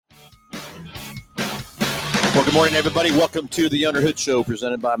Well, good morning, everybody. Welcome to the Under Hood Show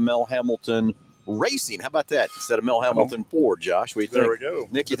presented by Mel Hambelton Racing. How about that? Instead of Mel Hambelton Ford, Josh. What do you think? There we go.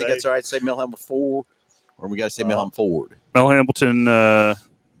 Nick, you think that's all right to say Mel Hambelton Ford? Or we got to say Mel Hambelton Ford? Mel Hambelton.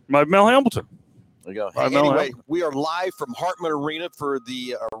 Mel Hambelton. There you go. Hey, anyway, we are live from Hartman Arena for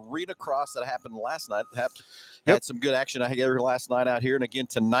the Arena Cross that happened last night. Had some good action together last night out here. And again,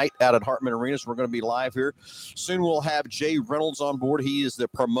 tonight out at Hartman Arena. So we're going to be live here. Soon we'll have Jay Reynolds on board. He is the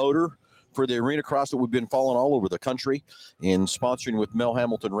promoter for the Arena Cross that we've been following all over the country and sponsoring with Mel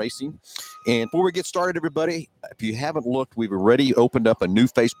Hambelton Racing. And before we get started, everybody, if you haven't looked, we've already opened up a new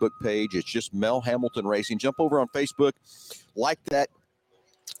Facebook page. It's just Mel Hambelton Racing. Jump over on Facebook, like that.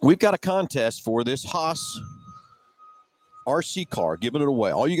 We've got a contest for this Haas RC car, giving it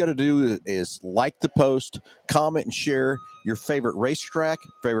away. All you got to do is like the post, comment, and share your favorite racetrack,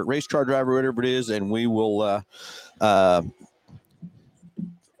 favorite race car driver, whatever it is, and we will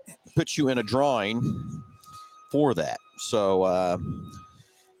put you in a drawing for that. So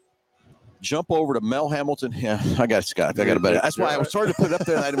jump over to Mel Hambelton. Yeah, I got Scott. I got a better. That's why I was sorry to put it up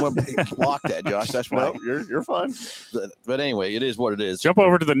there. And I didn't want to block that, Josh. That's why. No, you're fine. But anyway, it is what it is. Jump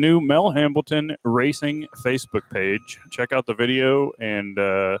over to the new Mel Hambelton Racing Facebook page. Check out the video and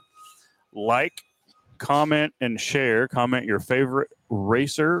like, comment, and share. Comment your favorite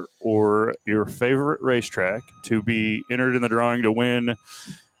racer or your favorite racetrack to be entered in the drawing to win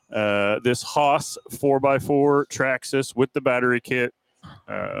this Haas 4x4 Traxxas with the battery kit.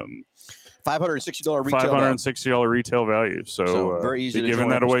 $560 retail $560 retail value. So very easy be to giving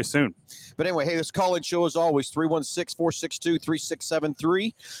that away soon. But anyway, hey, this call-in show as always,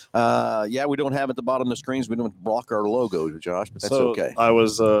 316-462-3673. Yeah, we don't have at the bottom of the screens. We don't block our logo, Josh, but that's okay. I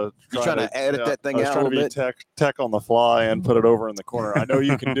was you trying to edit that thing out a little bit? Tech on the fly and put it over in the corner. I know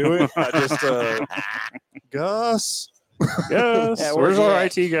you can do it. I just Gus. Yes. Yeah, where's our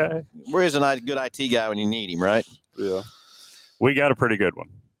IT guy? Where's a good IT guy when you need him, right? Yeah. We got a pretty good one.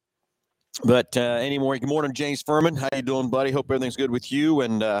 But anymore, good morning, James Furman. How you doing, buddy? Hope everything's good with you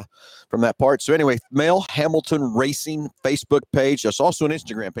and from that part. So anyway, Mel Hambelton Racing Facebook page. There's also an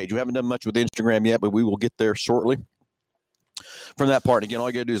Instagram page. We haven't done much with Instagram yet, but we will get there shortly. From that part, again, all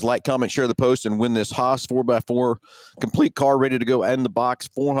you got to do is like, comment, share the post, and win this Haas 4x4 complete car ready to go in the box.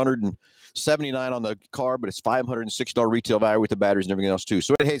 $479 on the car, but it's $560 retail value with the batteries and everything else too.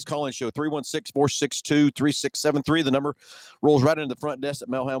 So hey, it's call-in show 316-462-3673. The number rolls right into the front desk at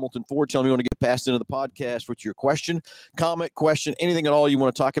Mel Hambelton Ford. Tell me you want to get passed into the podcast with your question, comment, question, anything at all you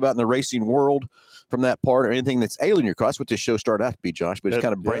want to talk about in the racing world from that part, or anything that's ailing your car. That's what this show started out to be, Josh, but it's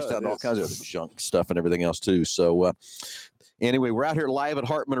kind of branched out in all kinds of junk stuff and everything else too. So anyway, we're out here live at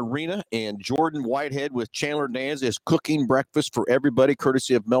Hartman Arena, and Jordan Whitehead with Chandler Dans is cooking breakfast for everybody,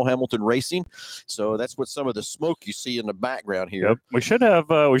 courtesy of Mel Hambelton Racing. So that's what some of the smoke you see in the background here. Yep. We should have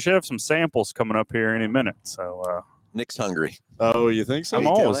some samples coming up here any minute. So Nick's hungry. Oh, you think so? I'm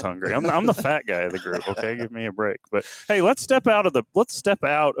always hungry. I'm the fat guy of the group. Okay, give me a break. But hey, let's step out of the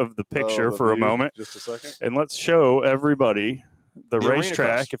picture for a moment, just a second, and let's show everybody the racetrack,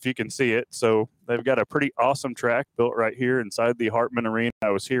 Arena if you can see it. So they've got a pretty awesome track built right here inside the Hartman Arena. I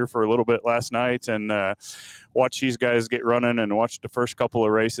was here for a little bit last night and watched these guys get running and watched the first couple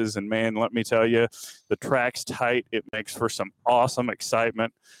of races. And man, let me tell you, the track's tight. It makes for some awesome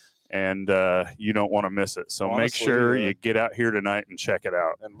excitement, and you don't want to miss it. So honestly, make sure you get out here tonight and check it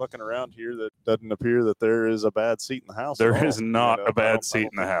out. And looking around here, that doesn't appear that there is a bad seat in the house. There is not a bad seat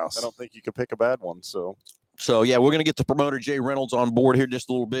in the house. I don't think you could pick a bad one. So, yeah, we're going to get the promoter, Jay Reynolds, on board here just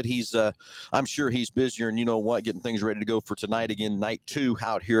a little bit. He's, I'm sure he's busier and you know what, getting things ready to go for tonight. Again, night 2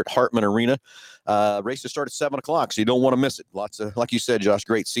 out here at Hartman Arena. Races start at 7 o'clock, so you don't want to miss it. Lots of, like you said, Josh,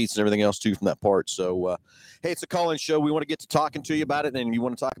 great seats and everything else, too, from that part. So, hey, it's a call-in show. We want to get to talking to you about it, and you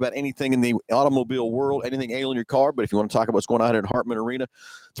want to talk about anything in the automobile world, anything ailing your car. But if you want to talk about what's going on here at Hartman Arena,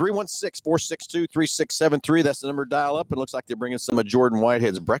 316-462-3673. That's the number to dial up. It looks like they're bringing some of Jordan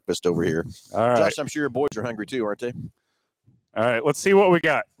Whitehead's breakfast over here. All right. Josh, I'm sure your boys are hungry too, aren't they? All right, let's see what we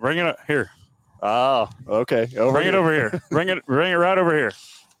got. Bring it up here. Oh, okay. Bring it over here. Bring it right over here.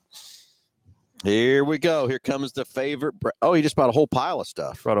 Here we go. Here comes the favorite. Oh, he just bought a whole pile of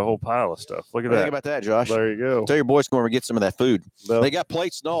stuff. Brought a whole pile of stuff. Look at What do you that. think about that, Josh? There you go. Tell your boys to come over and get some of that food. Well, They got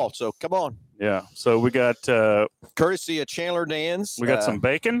plates and all, so come on. Yeah. So we got Courtesy of Chandler Dans. we got some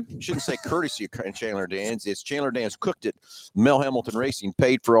bacon. Shouldn't say courtesy of Chandler Dans. It's Chandler Dans cooked it. Mel Hambelton Racing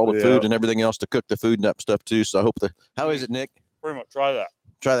paid for all the food and everything else to cook the food and that stuff too. So I hope how is it, Nick? Pretty much. Try that.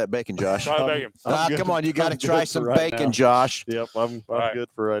 Try that bacon, Josh. Try bacon. Come on, you got to try some right bacon, now. Josh. Yep, I'm right. good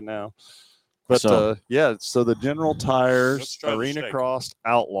for right now. But So- so the General Let's Tires try the Arena steak. Cross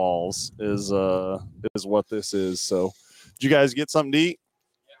Outlaws is what this is. So, did you guys get something to eat?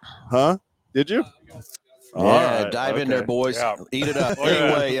 Huh? Did you? Yeah, dive in there, boys. Yeah. Eat it up.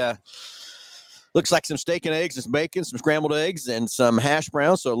 Anyway, looks like some steak and eggs and some bacon, some scrambled eggs, and some hash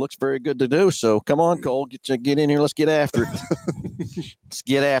browns. So it looks very good to do. So come on, Cole, get in here. Let's get after it. Let's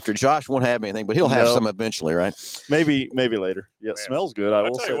get after it. Josh won't have anything, but he'll have some eventually, right? Maybe later. Yeah, it smells good. I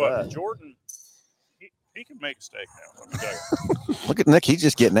will say that. Jordan, he can make a steak now. Let me tell you. Look at Nick. He's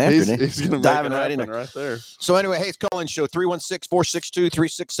just getting after it. He's going to diving right in there. Right there. So anyway, hey, it's call-in show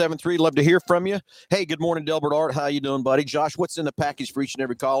 316-462-3673. Love to hear from you. Hey, good morning, Delbert Art. How you doing, buddy? Josh, what's in the package for each and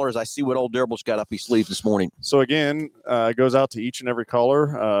every caller as I see what old Delbert's got up his sleeve this morning? So again, it goes out to each and every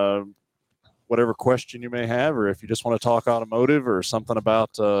caller. Whatever question you may have, or if you just want to talk automotive or something about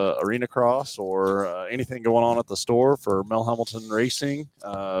arena cross or anything going on at the store for Mel Hambelton Racing,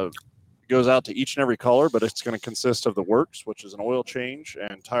 goes out to each and every caller, but it's going to consist of the works, which is an oil change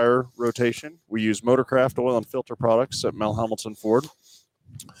and tire rotation. We use Motorcraft oil and filter products at Mel Hambelton Ford.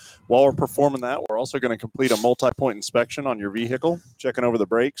 While we're performing that, we're also going to complete a multi-point inspection on your vehicle, checking over the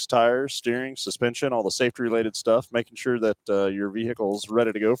brakes, tires, steering, suspension, all the safety-related stuff, making sure that your vehicle is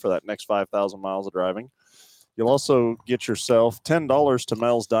ready to go for that next 5,000 miles of driving. You'll also get yourself $10 to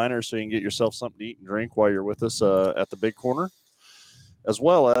Mel's Diner so you can get yourself something to eat and drink while you're with us at the big corner, as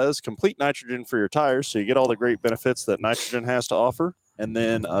well as complete nitrogen for your tires, so you get all the great benefits that nitrogen has to offer, and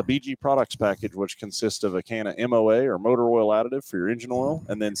then a BG products package, which consists of a can of MOA or motor oil additive for your engine oil,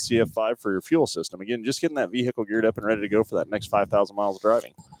 and then CF5 for your fuel system. Again, just getting that vehicle geared up and ready to go for that next 5,000 miles of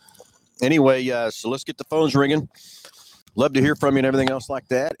driving. Anyway, so let's get the phones ringing. Love to hear from you and everything else like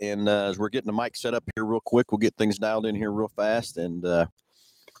that. And as we're getting the mic set up here real quick, we'll get things dialed in here real fast. And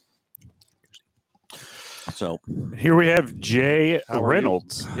so here we have Jay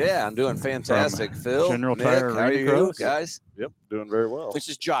Reynolds. Yeah, I'm doing fantastic. Phil, General Nick, Tire how are you Cross. guys? Yep, doing very well. this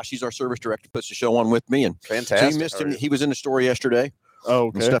is Josh. He's our service director. Puts the show on with me. And Fantastic. so you missed him. He was in the store yesterday Oh,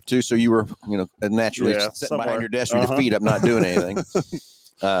 and okay. stuff too. So you were, naturally Yeah, sitting behind somewhere. your desk with your feet up, not doing anything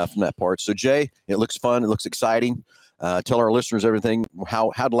from that part. So Jay, it looks fun. It looks exciting. Tell our listeners everything.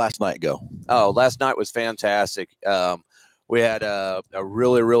 How'd last night go? Oh, last night was fantastic. We had a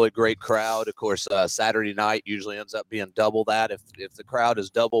really, really great crowd. Of course, Saturday night usually ends up being double that. If the crowd is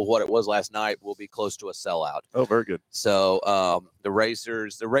double what it was last night, we'll be close to a sellout. Oh, very good. So the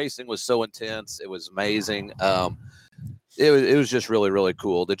racing was so intense. It was amazing. It was just really, really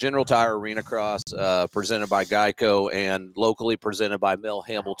cool. The General Tire Arena Cross, presented by Geico and locally presented by Mel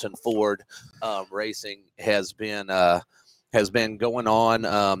Hambelton Ford Racing, has been going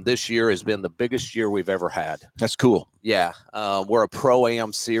on. This year has been the biggest year we've ever had. That's cool. Yeah, we're a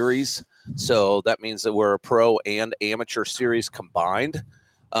Pro-Am series, so that means that we're a pro and amateur series combined.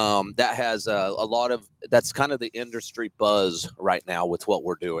 That has that's kind of the industry buzz right now with what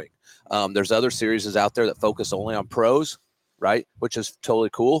we're doing. There's other series out there that focus only on pros, right? Which is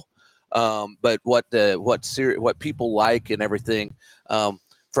totally cool. But what people like and everything,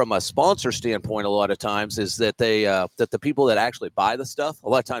 from a sponsor standpoint, a lot of times is that that the people that actually buy the stuff, a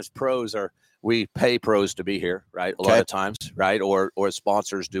lot of times we pay pros to be here, right? A lot of times, right? Or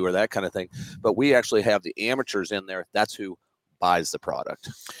sponsors do, or that kind of thing. But we actually have the amateurs in there. That's who buys the product.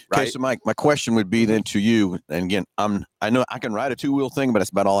 Right? Okay, so my question would be then to you, and again, I know I can ride a two-wheel thing, but that's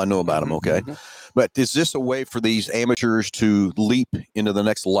about all I know about them. Okay, but is this a way for these amateurs to leap into the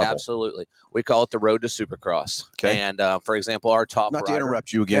next level? Absolutely. We call it the road to Supercross. Okay. And for example, our top Not rider, to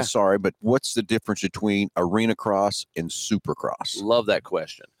interrupt you again, Yeah. sorry, but what's the difference between arena cross and supercross? Love that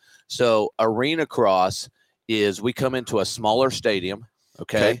question. So arena cross is we come into a smaller stadium,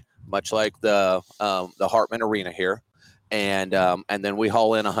 okay. Much like the Hartman Arena here. And then we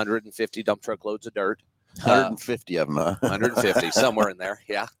haul in 150 dump truck loads of dirt. 150 of them, huh? 150, somewhere in there.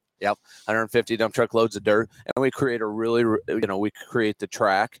 Yeah. Yep. 150 dump truck loads of dirt. And we create we create the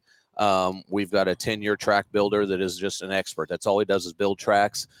track. We've got a 10-year track builder that is just an expert. That's all he does is build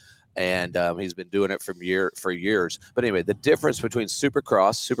tracks. And he's been doing it for years. But anyway, the difference between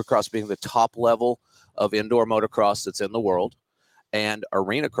Supercross being the top level of indoor motocross that's in the world, and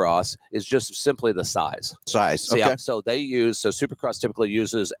arena cross is just simply the size. Okay. Yeah, so Supercross typically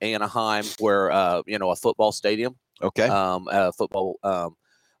uses Anaheim, where a football stadium. Okay.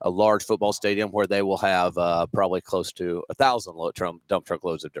 A large football stadium where they will have probably close to 1,000 dump truck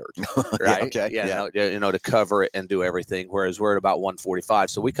loads of dirt, right? Yeah. To cover it and do everything. Whereas we're at about 145.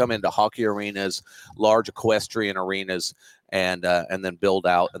 So we come into hockey arenas, large equestrian arenas, and then build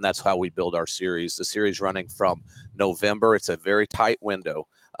out. And that's how we build our series. The series running from November. It's a very tight window,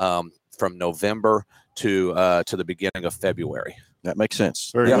 from November to the beginning of February. That makes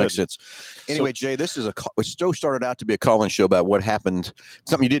sense. Very that good. makes sense. Anyway, Jay, this is it still started out to be a call-in show about what happened,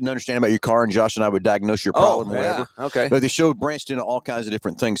 something you didn't understand about your car, and Josh and I would diagnose your problem or whatever. Okay. But the show branched into all kinds of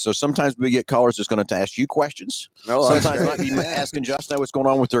different things. So sometimes we get callers that's going to ask you questions. No, Sometimes might be asking Josh now what's going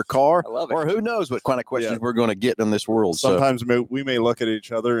on with their car. I love it. Or who knows what kind of questions we're going to get in this world. Sometimes we may look at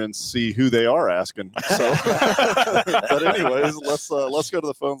each other and see who they are asking. So, but anyways, let's go to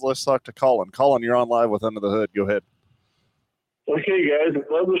the phones. Let's talk to Colin. Colin, you're on live with Under the Hood. Go ahead. Okay, guys, I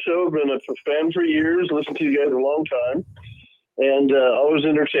love the show. I've been a fan for years. Listened to you guys a long time, and always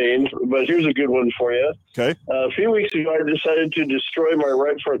entertained. But here's a good one for you. Okay. A few weeks ago, I decided to destroy my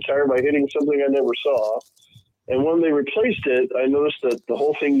right front tire by hitting something I never saw. And when they replaced it, I noticed that the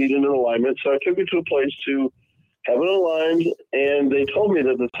whole thing needed an alignment. So I took it to a place to have it aligned, and they told me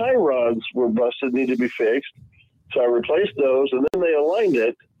that the tie rods were busted, needed to be fixed. So I replaced those, and then they aligned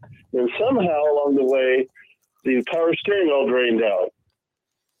it. And somehow along the way, the power steering all drained out.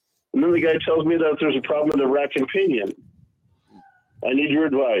 And then the guy tells me that there's a problem with the rack and pinion. I need your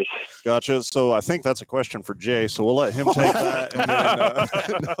advice. Gotcha. So I think that's a question for Jay. So we'll let him take that. And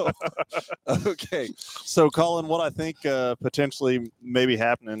then, Okay. So Colin, what I think potentially maybe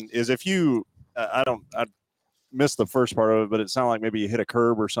happening is if you, I missed the first part of it, but it sounded like maybe you hit a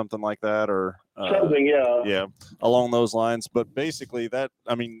curb or something like that, or something, yeah, along those lines. But basically,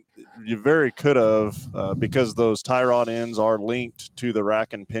 you very could have because those tie rod ends are linked to the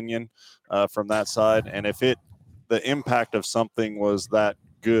rack and pinion from that side, and if the impact of something was that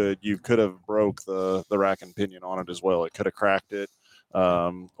good, you could have broke the rack and pinion on it as well. It could have cracked it.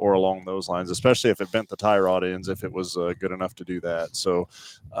 Or along those lines, especially if it bent the tie rod ends, if it was good enough to do that. So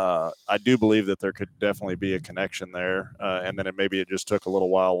I do believe that there could definitely be a connection there. And then maybe it just took a little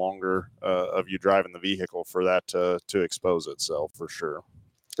while longer of you driving the vehicle for that to expose itself for sure.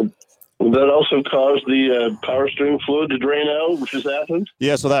 That also caused the power steering fluid to drain out, which has happened?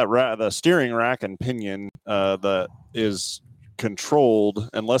 Yeah, so the steering rack and pinion that is controlled,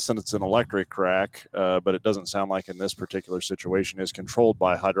 unless it's an electric rack, but it doesn't sound like in this particular situation, is controlled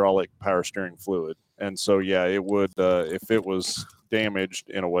by hydraulic power steering fluid. And so, yeah, it would, if it was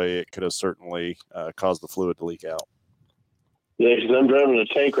damaged in a way, it could have certainly caused the fluid to leak out. Yeah, because I'm driving a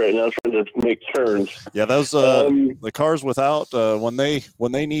tank right now trying to make turns. Yeah, those the cars without when they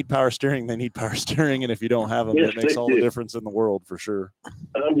need power steering, they need power steering, and if you don't have them, it makes all the difference in the world for sure.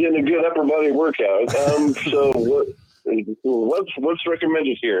 I'm getting a good upper body workout. So what's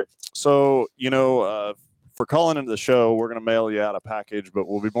recommended here? So, for calling into the show, we're going to mail you out a package, but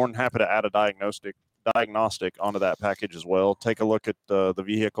we'll be more than happy to add a diagnostic onto that package as well. Take a look at the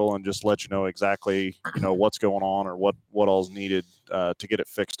vehicle and just let you know exactly, what's going on or what all's needed to get it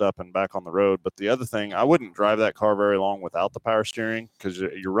fixed up and back on the road. But the other thing, I wouldn't drive that car very long without the power steering because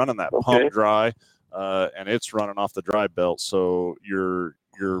you're running that pump dry and it's running off the drive belt. So you're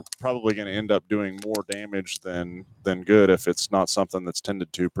probably going to end up doing more damage than good if it's not something that's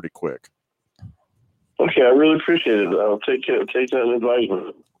tended to pretty quick. Okay, I really appreciate it. I'll take that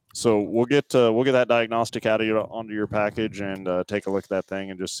advisement. So we'll get that diagnostic onto your package and take a look at that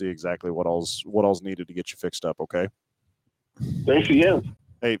thing and just see exactly what all's needed to get you fixed up. Okay. Thanks again.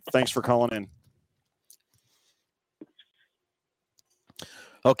 Hey, thanks for calling in.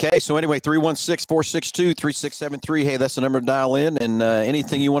 Okay, so anyway, 316-462-3673. Hey, that's the number to dial in, and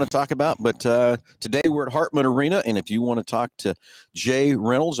anything you want to talk about. But today we're at Hartman Arena, and if you want to talk to Jay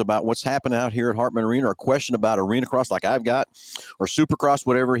Reynolds about what's happening out here at Hartman Arena, or a question about arena cross like I've got, or supercross,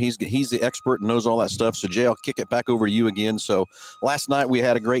 whatever, he's the expert and knows all that stuff. So Jay, I'll kick it back over to you again. So last night we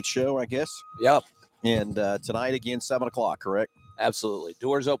had a great show, I guess. Yep. And tonight again, 7:00, correct? Absolutely.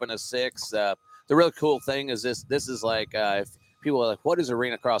 Doors open at 6. The really cool thing is this is like if people are like, what is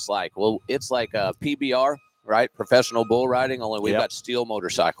arena cross like? Well, it's like a PBR, right? Professional bull riding, only we've got steel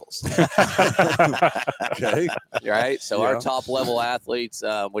motorcycles. Okay. Right? So our top level athletes,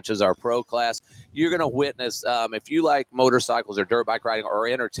 which is our pro class, you're going to witness, if you like motorcycles or dirt bike riding or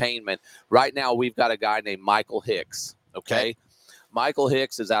entertainment, right now we've got a guy named Michael Hicks. Okay. Michael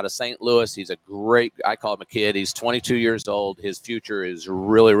Hicks is out of St. Louis. He's a great, I call him a kid. He's 22 years old. His future is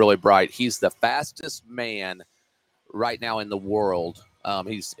really, really bright. He's the fastest man right now in the world.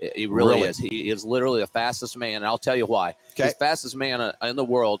 He really is. He is literally the fastest man, and I'll tell you why. He's the fastest man in the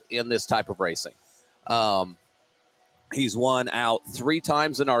world in this type of racing. He's won out 3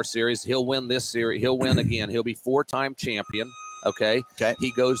 times in our series. He'll win this series. He'll win again. He'll be 4-time champion. Okay.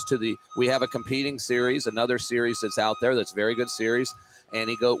 He goes to we have a competing series, another series that's out there that's a very good series. And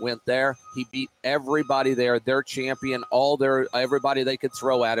he went there. He beat everybody there. Their champion, everybody they could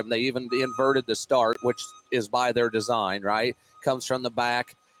throw at him. They even inverted the start, which is by their design, right? Comes from the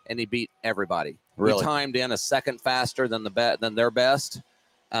back and he beat everybody. Really? He timed in a second faster than their best.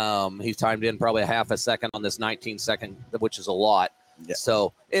 He timed in probably a half a second on this 19-second, which is a lot. Yeah.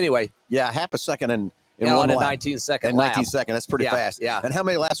 So anyway, half a second in on one a lap. 19-second In lap. 19 seconds, that's pretty fast. Yeah. And how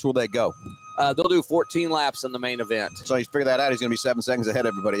many laps will they go? They'll do 14 laps in the main event. So he's figured that out. He's going to be 7 seconds ahead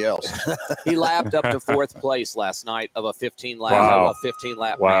of everybody else. He lapped up to 4th place last night of a 15 lap. Wow. A 15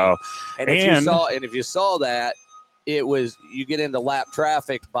 lap. Wow. And if you saw that, it was, you get into lap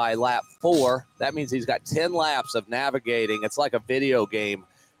traffic by lap 4. That means he's got 10 laps of navigating. It's like a video game.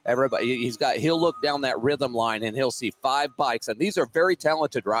 He'll look down that rhythm line and he'll see 5 bikes, and these are very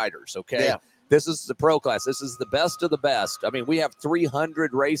talented riders. Okay. Yeah. This is the pro class. This is the best of the best. I mean, we have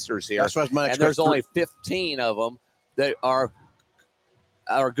 300 racers here, and there's only 15 of them that are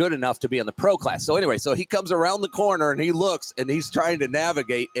good enough to be in the pro class. So anyway, so he comes around the corner and he looks and he's trying to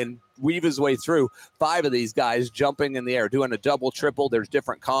navigate and weave his way through 5 of these guys jumping in the air, doing a double, triple. There's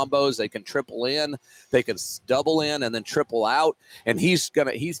different combos. They can triple in, they can double in, and then triple out. And he's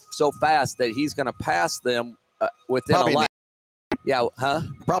so fast that he's gonna pass them within a lap. Yeah, huh?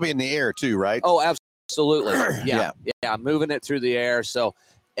 Probably in the air too, right? Oh, absolutely. Yeah, moving it through the air. So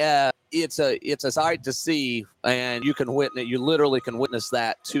it's a sight to see, and you literally can witness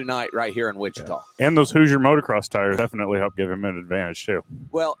that tonight right here in Wichita. And those Hoosier motocross tires definitely help give him an advantage too.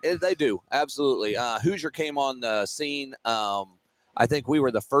 Well, they do, absolutely. Hoosier came on the scene. I think we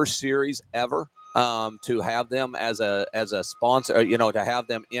were the first series ever to have them as a sponsor. To have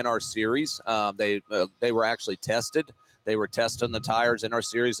them in our series. They were actually tested. They were testing the tires in our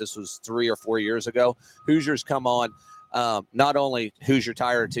series. This was 3 or 4 years ago. Hoosiers come on, not only Hoosier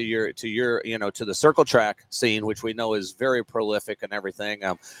Tire to the circle track scene, which we know is very prolific and everything.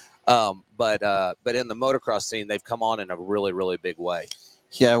 But in the motocross scene, they've come on in a really, really big way.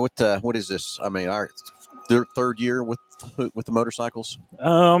 Yeah. What is this? I mean, our third year with the motorcycles.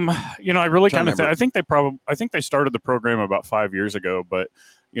 I really kind of I think they started the program about 5 years ago, but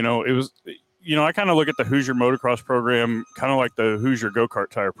it was. I kind of look at the Hoosier motocross program kind of like the Hoosier go-kart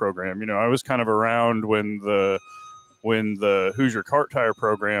tire program. I was kind of around when the Hoosier kart tire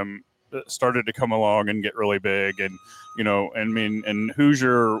program started to come along and get really big, and and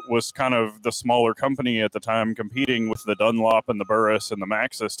Hoosier was kind of the smaller company at the time, competing with the Dunlop and the Burris and the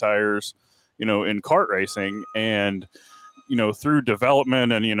Maxxis tires, in kart racing. And through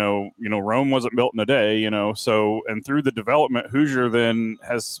development, and Rome wasn't built in a day, so, and through the development, Hoosier then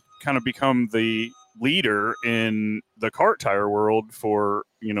has kind of become the leader in the kart tire world for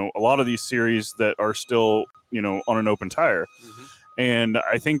a lot of these series that are still on an open tire. Mm-hmm. And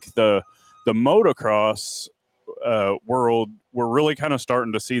I think the motocross world, we're really kind of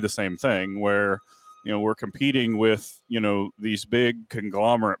starting to see the same thing, where we're competing with these big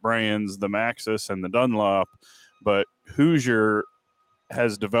conglomerate brands, the Maxxis and the Dunlop, but Hoosier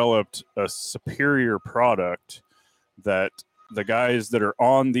has developed a superior product that the guys that are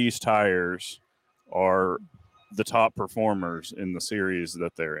on these tires are the top performers in the series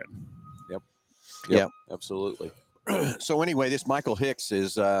that they're in. Yep. Absolutely. So anyway, this Michael Hicks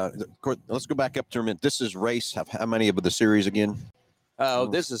is, let's go back up to a minute. This is race. How many of the series again?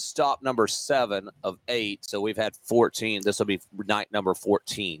 This is stop number 7 of 8. So we've had 14. This will be night number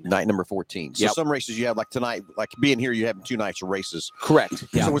 14. Night number 14. So some races you have, like tonight, like being here, you have 2 nights of races. Correct.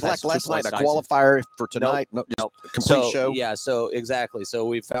 Yeah. So was like last night a qualifier for tonight? Nope. Complete show? Yeah. So exactly. So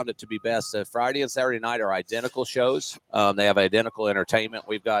we found it to be best. Friday and Saturday night are identical shows. They have identical entertainment.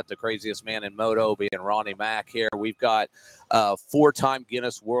 We've got the craziest man in moto being Ronnie Mack here. We've got 4-time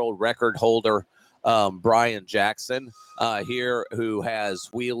Guinness World Record holder Brian Jackson here, who has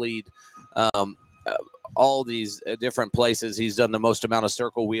wheelied all these different places. He's done the most amount of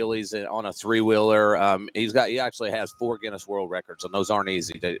circle wheelies on a 3-wheeler. He actually has 4 Guinness World Records, and those aren't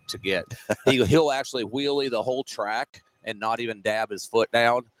easy to get. He'll actually wheelie the whole track and not even dab his foot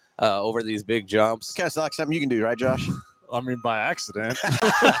down over these big jumps. Kind of like something you can do, right, Josh? I mean, by accident.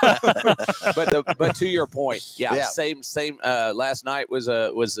 but to your point, same. Last night is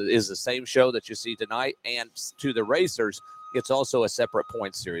the same show that you see tonight, and to the racers, it's also a separate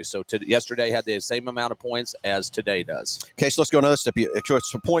point series. So yesterday had the same amount of points as today does. Okay, so let's go another step. So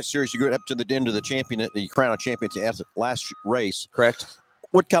it's a point series. You go up to the end of the champion, you crown a champion at the last race. Correct.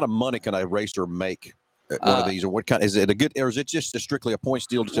 What kind of money can a racer make? One of these, or what kind? Is it a good, or is it just strictly a points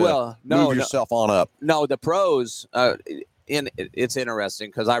deal to move yourself on up? No, the pros. It's interesting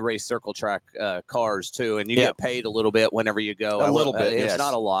because I race circle track cars too, and you get paid a little bit whenever you go. A little bit. It's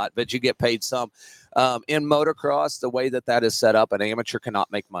not a lot, but you get paid some. In motocross, the way that is set up, an amateur cannot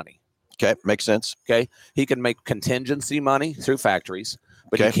make money. Okay, makes sense. Okay, he can make contingency money through factories,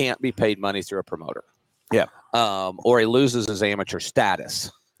 but he can't be paid money through a promoter. Yeah. Or he loses his amateur status.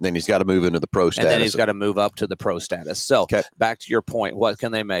 Then he's got to move into the pro status. And then he's got to move up to the pro status. So back to your point, what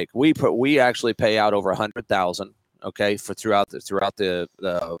can they make? We actually pay out over 100,000. Okay, for throughout the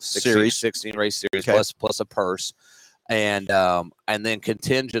 16 race series plus a purse, and then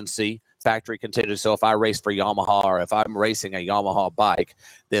contingency, factory contingency. So if I race for Yamaha, or if I'm racing a Yamaha bike,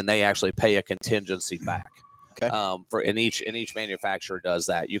 then they actually pay a contingency back. And each manufacturer does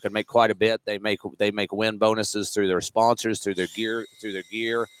that. You can make quite a bit. They make win bonuses through their sponsors, through their gear,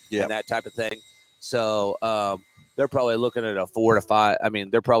 and that type of thing. So they're probably looking at a 4 to 5. I mean,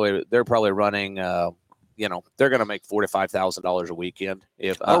 they're probably running. They're going to make $4,000 to $5,000 a weekend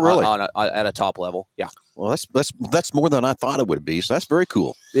if really at a top level. Yeah. Well, that's more than I thought it would be. So that's very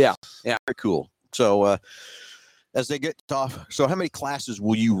cool. Yeah. Very cool. So as they get off, so how many classes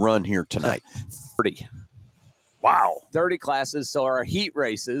will you run here tonight? 30. Wow. 30 classes. So our heat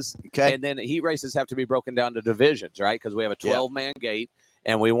races. Okay. And then the heat races have to be broken down to divisions, right? Because we have a 12-man gate.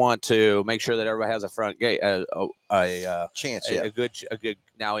 And we want to make sure that everybody has a front gate, a chance, a good.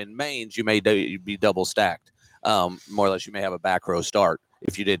 Now in mains, you may be double stacked. More or less, you may have a back row start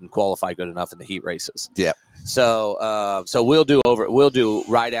if you didn't qualify good enough in the heat races. Yeah. So we'll do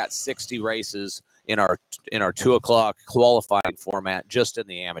right at 60 races in our 2 o'clock qualifying format just in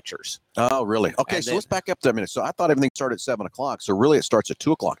the amateurs. Oh, really? Okay, so let's back up there a minute. So I thought everything started at 7 o'clock. So really, it starts at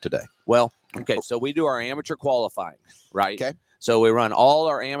 2 o'clock today. Well, okay. So we do our amateur qualifying, right? Okay. So we run all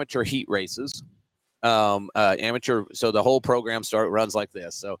our amateur heat races. So the whole program runs like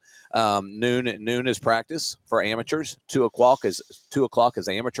this. So noon is practice for amateurs. 2 o'clock is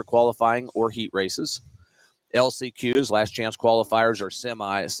amateur qualifying or heat races. LCQs, last chance qualifiers, or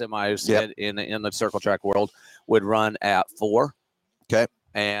semis in the circle track world would run at 4. Okay.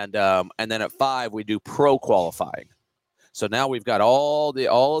 And then at 5 we do pro qualifying. So now we've got all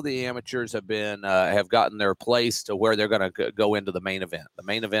of the amateurs have gotten their place to where they're going to go into the main event. The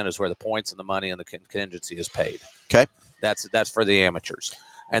main event is where the points and the money and the contingency is paid. Okay, that's for the amateurs.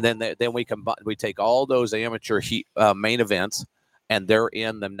 And then we take all those amateur main events, and they're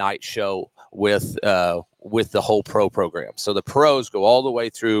in the night show with the whole pro program. So the pros go all the way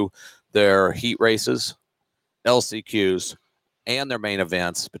through their heat races, LCQs, and their main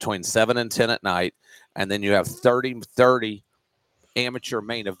events between 7 and 10 at night. And then you have 30 amateur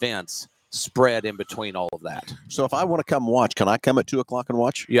main events spread in between all of that. So if I want to come watch, can I come at 2 o'clock and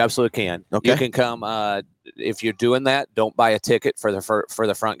watch? You absolutely can. Okay. You can come. If you're doing that, don't buy a ticket for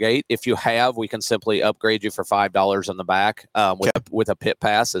the front gate. If you have, we can simply upgrade you for $5 in the back with a pit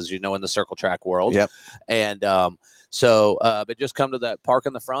pass, as you know, in the circle track world. Yep. And but just come to that park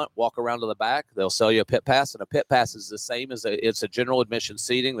in the front, walk around to the back. They'll sell you a pit pass, and a pit pass is the same as it's a general admission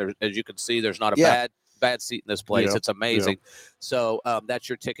seating. As you can see, there's not a bad seat in this place. Yeah. It's amazing. Yeah. So that's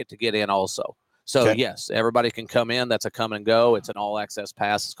your ticket to get in also. So yes, everybody can come in. That's a come and go. It's an all access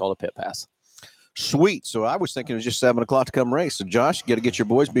pass. It's called a pit pass. Sweet. So I was thinking it was just 7 o'clock to come race. So Josh, you got to get your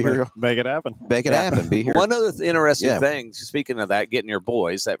boys be here. Make it happen. Make it happen. Be here. One other interesting thing, speaking of that, getting your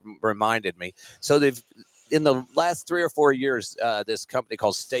boys, that reminded me. So in the last 3 or 4 years, this company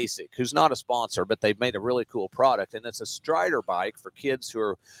called Stasic, who's not a sponsor, but they've made a really cool product, and it's a strider bike for kids who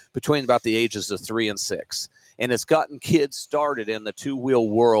are between about the ages of 3 and 6. And it's gotten kids started in the two-wheel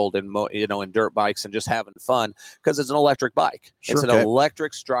world and in dirt bikes and just having fun because it's an electric bike. Sure, it's an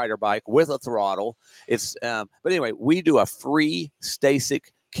electric strider bike with a throttle. It's but anyway, we do a free Stasic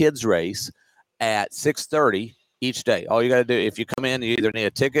kids race at 6:30 each day. All you got to do, if you come in, you either need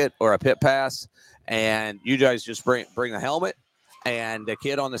a ticket or a pit pass. And you guys just bring the helmet and the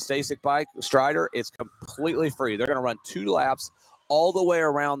kid on the Stasic bike, Strider. It's completely free. They're going to run 2 laps all the way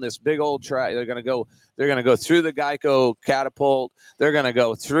around this big old track. They're going to go through the Geico catapult. They're going to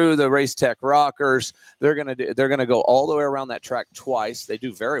go through the Race Tech rockers. They're going to go all the way around that track twice. They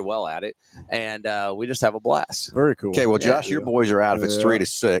do very well at it, and we just have a blast. Very cool. Okay, well, Josh, your boys are out if it's 3 to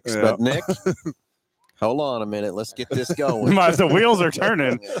 6, but Nick. Hold on a minute. Let's get this going. The wheels are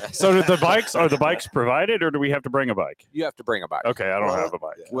turning. So are the bikes provided, or do we have to bring a bike? You have to bring a bike. Okay, I don't have a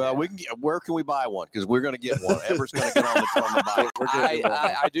bike. Well, where can we buy one? Because we're going to get one. Everett's going to get on the bike.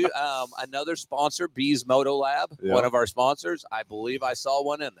 I do. Another sponsor, Bees Moto Lab, one of our sponsors. I believe I saw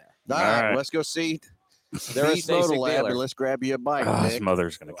one in there. All right. Let's go see. Bees Moto Lab, and let's grab you a bike. His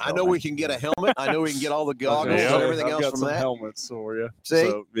mother's going to I know we can get a helmet. I know we can get all the goggles and everything else from that. Helmets for you. See?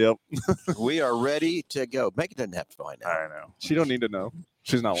 Yep. We are ready to go. Megan doesn't have to find out. I know. She don't need to know.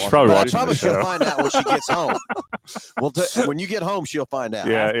 She's not watching. Probably But I watching promise the she'll show. find out when she gets home. Well, when you get home, she'll find out.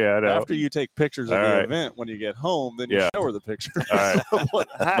 Yeah, I know. After you take pictures of All the right. event, when you get home, then you Yeah. show her the picture. All right.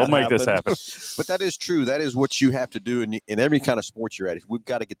 We'll make this happen. But that is true. That is what you have to do in every kind of sport you're at. We've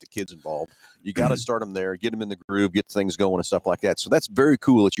got to get the kids involved. You got to start them there, get them in the groove, get things going and stuff like that. So that's very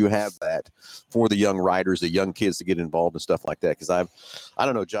cool that you have that for the young riders, the young kids to get involved and stuff like that. Because I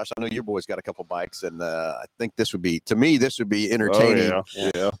don't know, Josh, I know your boy's got a couple bikes, and I think this would be entertaining. Oh,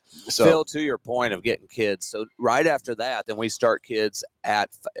 yeah. So Phil, to your point of getting kids, so right after that, then we start kids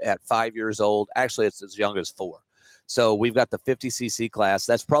at 5 years old. Actually, it's as young as 4. So we've got the 50cc class.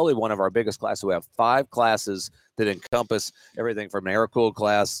 That's probably one of our biggest classes. We have 5 classes that encompass everything from an air-cooled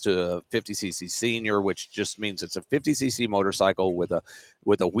class to 50cc senior, which just means it's a 50cc motorcycle with a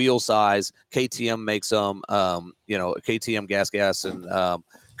wheel size. KTM makes them, KTM gas and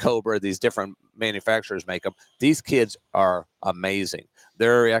Cobra. These different manufacturers make them. These kids are amazing.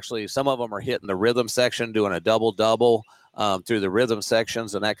 They're actually, some of them are hitting the rhythm section, doing a double through the rhythm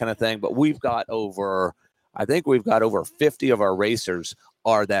sections and that kind of thing. But I think we've got over 50 of our racers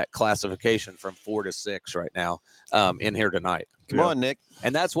are that classification from 4 to 6 right now in here tonight. Come on, Nick.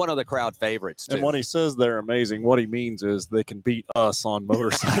 And that's one of the crowd favorites, too. And when he says they're amazing, what he means is they can beat us on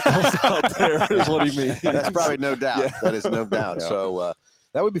motorcycles out there is what he means. That's probably no doubt. Yeah. That is no doubt. Yeah. So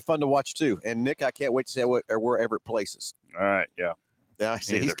that would be fun to watch, too. And, Nick, I can't wait to see where Everett places. All right. Yeah. Yeah, I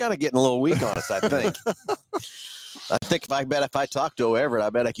see. He's Either. kind of getting a little weak on us, I think. If I talked to Everett, I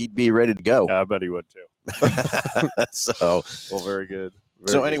bet he'd be ready to go. I bet he would too. So, Well, very good.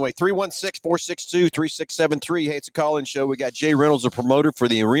 Anyway, 316-462-3673. Hey, it's a call-in show. We got Jay Reynolds, the promoter for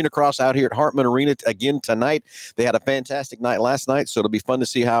the Arena Cross out here at Hartman Arena again tonight. They had a fantastic night last night, so it'll be fun to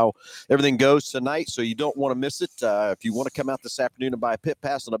see how everything goes tonight. So you don't want to miss it. If you want to come out this afternoon and buy a pit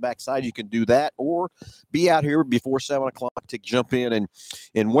pass on the backside, you can do that, or be out here before 7 o'clock to jump in.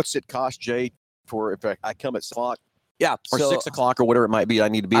 And what's it cost, Jay, for if I come at 6 o'clock? Yeah, Or so 6 o'clock or whatever it might be. I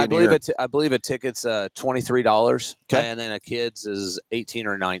need to be in here. I believe a ticket's $23, Okay. and then a kid's is 18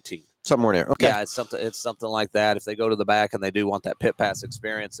 or 19. Somewhere there. Okay. Yeah, it's something like that. If they go to the back and they do want that pit pass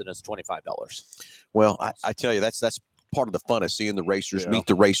experience, then it's $25. Well, I tell you, that's part of the fun of seeing the racers, Yeah. meet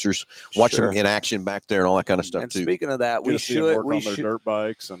the racers, watch Sure. them in action back there and all that kind of stuff And too. speaking of that, We should work on their should. dirt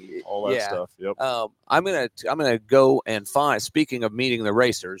bikes and all that Yeah. stuff. Yep. I'm gonna go and find. Speaking of meeting the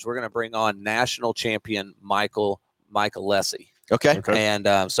racers, we're gonna bring on national champion Michael Lessie. Okay. Okay.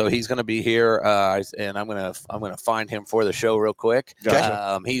 And so he's going to be here, and I'm gonna find him for the show real quick.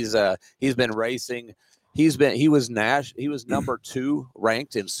 Gotcha. He's been racing. He was number 2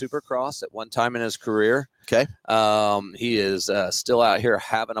 ranked in Supercross at one time in his career. Okay. He is still out here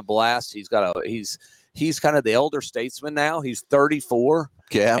having a blast. He's kind of the elder statesman now. He's 34.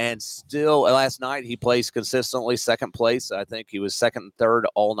 Yeah. And still, last night he placed consistently second place. I think he was second and third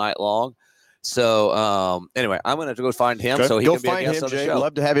all night long. So anyway, I'm going to go find him Okay. so he Go can be a find guest him, on the Jay. show.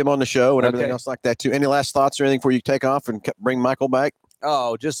 Love to have him on the show and everything Okay. else like that too. Any last thoughts or anything before you take off and bring Michael back?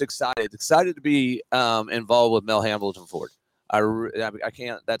 Oh, just excited to be involved with Mel Hambelton Ford. I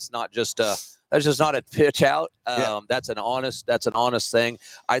can't. That's just not a pitch out. That's an honest thing.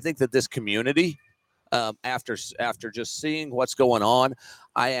 I think that this community, after just seeing what's going on,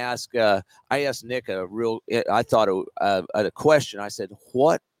 I asked Nick a question. I said,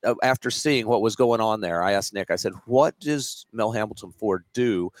 what, after seeing what was going on there, I asked Nick, I said, what does Mel Hambelton Ford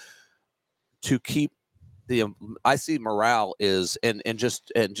do to keep I see morale is and just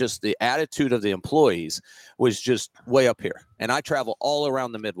the attitude of the employees was just way up here. And I travel all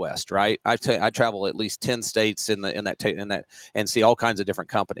around the Midwest, right? I travel at least 10 states in that and see all kinds of different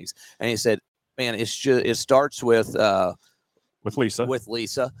companies. And he said, man, it starts with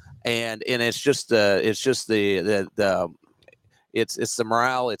Lisa, and it's the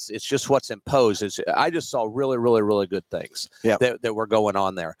morale. It's just what's imposed. I just saw really, really, really good things that were going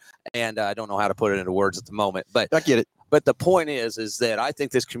on there. And I don't know how to put it into words at the moment, but I get it. But the point is that I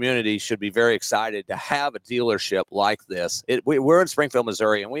think this community should be very excited to have a dealership like this. We're in Springfield,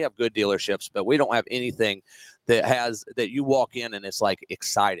 Missouri, and we have good dealerships, but we don't have anything that you walk in and it's like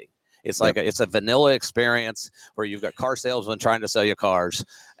exciting. It's like it's a vanilla experience where you've got car salesmen trying to sell you cars,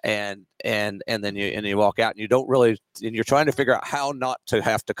 and then you walk out and you're trying to figure out how not to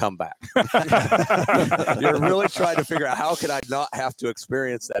have to come back. You're really trying to figure out how can I not have to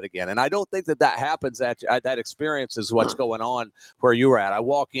experience that again. And I don't think that happens. That experience is what's going on where you were at. I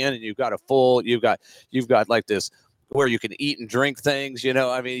walk in and you've got like this where you can eat and drink things.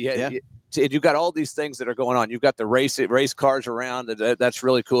 I mean, you've got all these things that are going on. You've got the race cars around. That's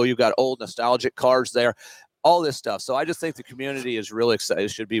really cool. You've got old nostalgic cars there, all this stuff. So I just think the community is really excited.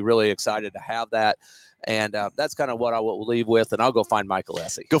 Should be really excited to have that. And that's kind of what I will leave with. And I'll go find Michael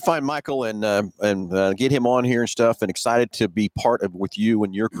Essie. Go find Michael and get him on here and stuff. And excited to be part of with you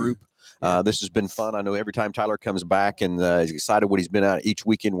and your group. This has been fun. I know every time Tyler comes back and he's excited what he's been out each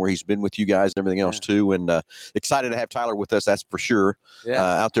weekend where he's been with you guys and everything else too. And excited to have Tyler with us. That's for sure.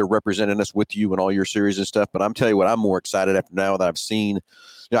 Out there representing us with you and all your series and stuff. But I'm telling you what, I'm more excited after now that I've seen.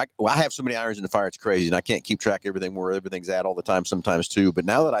 I have so many irons in the fire. It's crazy. And I can't keep track of everything where everything's at all the time sometimes too. But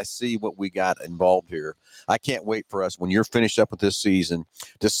now that I see what we got involved here, I can't wait for us when you're finished up with this season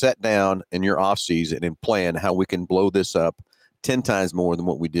to sit down in your off season and plan how we can blow this up 10 times more than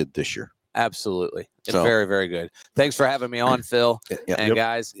what we did this year. Absolutely. It's very, very good. Thanks for having me on, Phil and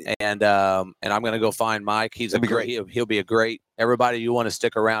guys. And I'm going to go find Mike. He's he'll be a great, everybody you want to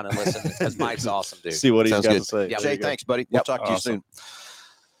stick around and listen because Mike's awesome, dude. See what he's got to say. Yeah, Jay, thanks, buddy. We'll talk to you soon.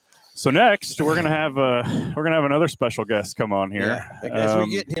 So next, we're gonna have another special guest come on here. As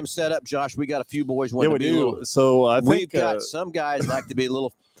we get him set up, Josh, we got a few boys. We do. So I think we've got some guys like to be a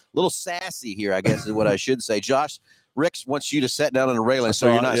little sassy here, I guess is what I should say. Josh, Rick wants you to sit down on the railing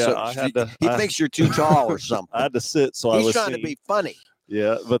so you're not. He thinks you're too tall or something. I had to sit, so he's trying to be funny.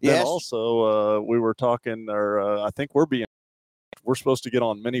 Yeah, but then also we were talking, or I think we're supposed to get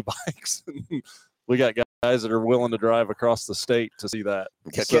on mini bikes. We got guys that are willing to drive across the state to see that.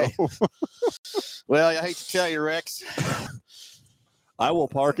 Okay. So. Well, I hate to tell you, Rex. I will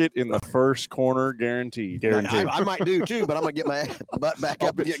park it in the first corner, guaranteed. I might do too, but I'm gonna get my butt back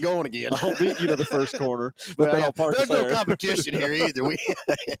up and get going again. I'll beat you to the first corner, but then I'll park there's there. No competition here either. We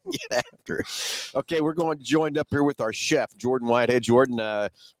get after it. Okay, we're joined up here with our chef, Jordan Whitehead. Jordan,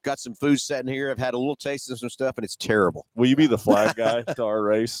 got some food sitting here. I've had a little taste of some stuff, and it's terrible. Will you be the flag guy to our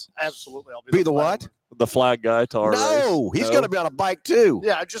race? Absolutely, I'll be the what? The flag guy to our race. No, he's going to be on a bike too.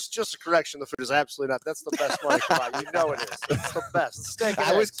 Yeah, just a correction. The food is absolutely not. That's the best money to buy. You know it is. It's the best. Steak and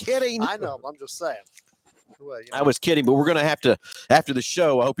I was kidding. I know. I'm just saying. Well, I was kidding, but we're going to have to, after the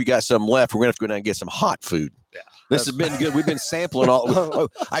show, I hope you got some left. We're going to have to go down and get some hot food. Yeah. This has been good. We've been sampling all.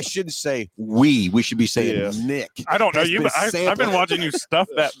 I shouldn't say we. We should be saying Nick. I don't know you, but I've been watching you stuff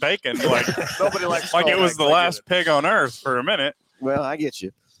that bacon like nobody likes like it was the last pig on earth for a minute. Well, I get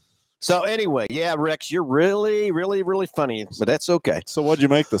you. So anyway, Rex, you're really, really, really funny, but that's okay. So what'd you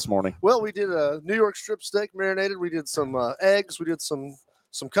make this morning? Well, we did a New York strip steak marinated. We did some eggs. We did some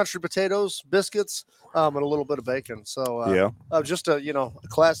country potatoes, biscuits, and a little bit of bacon. So just a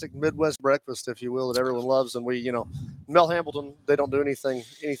classic Midwest breakfast, if you will, that everyone loves. And we, Mel Hambelton, they don't do anything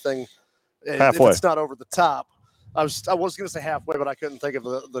halfway. If it's not over the top. I was going to say halfway, but I couldn't think of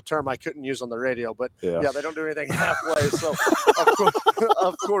the term I couldn't use on the radio. But they don't do anything halfway. So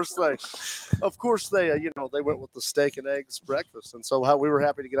of course they they went with the steak and eggs breakfast. And so we were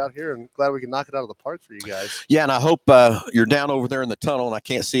happy to get out here and glad we could knock it out of the park for you guys. Yeah, and I hope you're down over there in the tunnel and I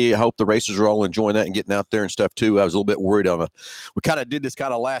can't see you. I hope the racers are all enjoying that and getting out there and stuff too. I was a little bit worried we kind of did this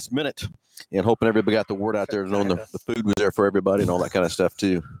kind of last minute and hoping everybody got the word out there and knowing the food was there for everybody and all that kind of stuff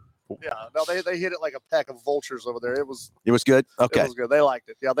too. Yeah, no, they hit it like a pack of vultures over there. It was good. Okay, it was good. They liked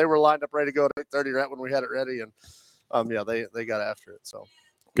it. Yeah, they were lined up ready to go at 8:30 right when we had it ready, and they got after it. So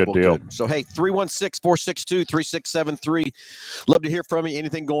good deal. Good. So hey, 316-462-3673. Love to hear from you.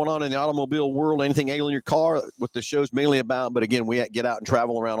 Anything going on in the automobile world? Anything ailing your car? What the show's mainly about. But again, we get out and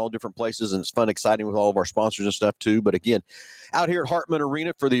travel around all different places, and it's fun, exciting with all of our sponsors and stuff too. But again, out here at Hartman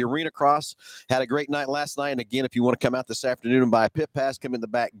Arena for the Arena Cross. Had a great night last night. And again, if you want to come out this afternoon and buy a pit pass, come in the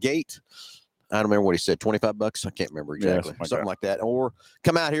back gate. I don't remember what he said, $25. I can't remember exactly. Something like that. Or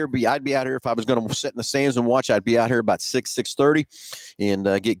come out here. I'd be out here if I was going to sit in the stands and watch. I'd be out here about 6:30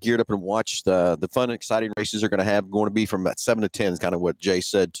 and get geared up and watch the fun, exciting races they're going to be from about 7 to 10 is kind of what Jay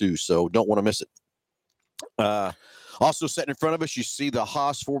said too. So don't want to miss it. Also sitting in front of us, you see the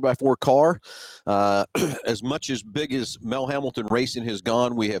Haas 4x4 car. As much as big as Mel Hambelton Racing has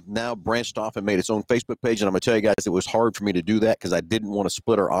gone, we have now branched off and made its own Facebook page. And I'm going to tell you guys, it was hard for me to do that because I didn't want to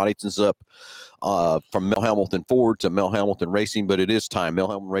split our audiences up from Mel Hambelton Ford to Mel Hambelton Racing. But it is time. Mel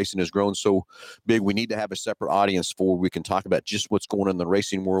Hambelton Racing has grown so big. We need to have a separate audience for we can talk about just what's going on in the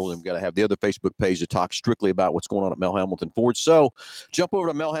racing world. And we've got to have the other Facebook page to talk strictly about what's going on at Mel Hambelton Ford. So jump over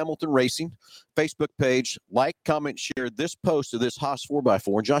to Mel Hambelton Racing Facebook page, like, comment, share this post of this Haas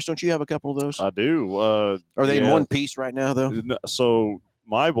 4x4. And Josh, don't you have a couple of those? I do. Are they in one piece right now, though? So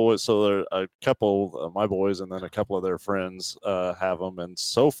my boys, there are a couple of my boys, and then a couple of their friends have them. And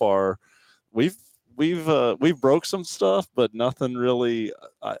so far, we've broke some stuff, but nothing really.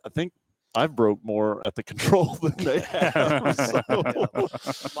 I think I've broke more at the control than they have.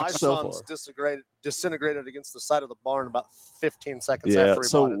 My son's disintegrated against the side of the barn about 15 seconds yeah, after he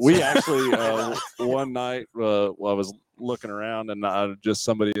so bought it. we actually one night while I was looking around, and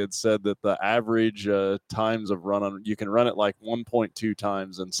somebody had said that the average times of running, you can run it like 1.2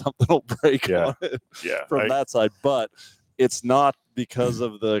 times and something will break on it from that side. But it's not because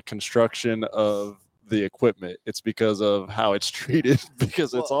of the construction of the equipment. It's because of how it's treated,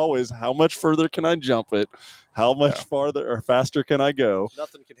 because it's always how much further can I jump it, how much farther or faster can I go.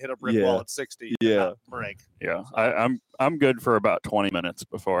 Nothing can hit a brick wall at 60 and not break. Yeah, I'm good for about 20 minutes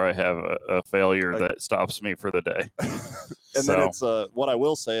before I have a failure that stops me for the day. And then it's what I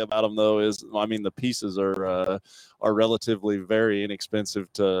will say about them though is, I mean, the pieces are relatively very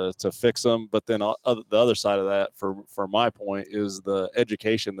inexpensive to fix them. But then the other side of that, for my point, is the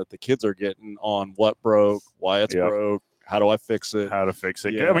education that the kids are getting on what broke, why it's broke, how do I fix it, how to fix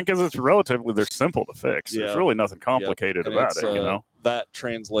it. Yeah, I mean, because they're simple to fix. There's really nothing complicated about it, you know. That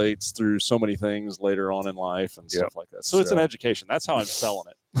translates through so many things later on in life and stuff like that. So it's an education. That's how I'm selling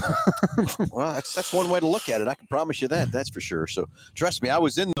it. Well, that's one way to look at it. I can promise you that. That's for sure. So trust me, I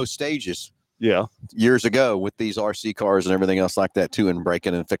was in those stages. Yeah, years ago with these RC cars and everything else like that too, and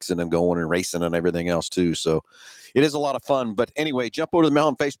breaking and fixing and going and racing and everything else too. So it is a lot of fun. But anyway, jump over to the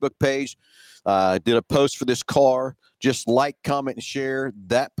Mountain Facebook page. Did a post for this car. Just like, comment, and share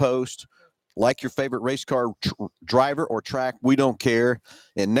that post. Like your favorite race car driver or track. We don't care.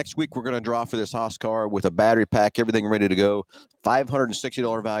 And next week we're going to draw for this Haas car with a battery pack, everything ready to go.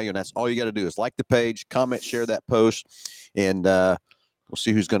 $560 value, and that's all you got to do is like the page, comment, share that post, and we'll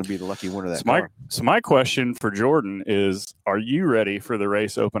see who's going to be the lucky winner of that car. So my question for Jordan is, are you ready for the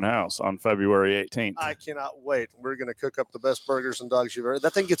race open house on February 18th? I cannot wait. We're going to cook up the best burgers and dogs you've ever.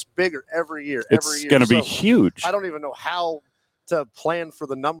 That thing gets bigger every year. It's going to be huge. I don't even know how to plan for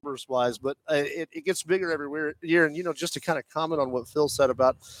the numbers wise, but it gets bigger every year. And, you know, just to kind of comment on what Phil said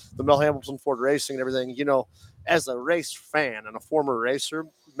about the Mel Hambelton Ford Racing and everything, you know, as a race fan and a former racer,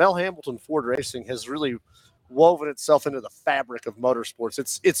 Mel Hambelton Ford Racing has really woven itself into the fabric of motorsports.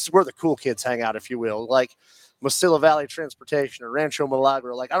 It's where the cool kids hang out, if you will, like Mesilla Valley Transportation or Rancho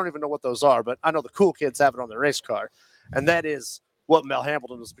Milagro. Like, I don't even know what those are, but I know the cool kids have it on their race car. And that is what Mel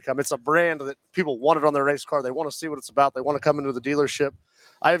Hambelton has become. It's a brand that people want it on their race car. They want to see what it's about. They want to come into the dealership.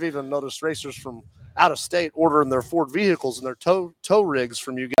 I've even noticed racers from out of state ordering their Ford vehicles and their tow rigs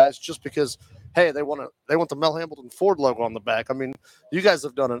from you guys just because, hey, they want the Mel Hambelton Ford logo on the back. I mean, you guys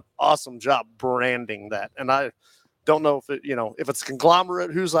have done an awesome job branding that. And I don't know if it's a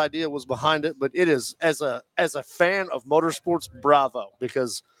conglomerate whose idea was behind it, but it is, as a fan of motorsports, bravo,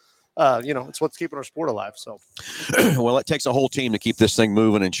 because it's what's keeping our sport alive. So, well, it takes a whole team to keep this thing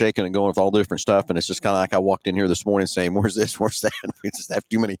moving and shaking and going with all different stuff. And it's just kind of like I walked in here this morning saying, "Where's this? Where's that?" We just have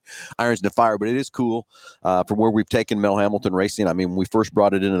too many irons in the fire. But it is cool from where we've taken Mel Hambelton Racing. I mean, we first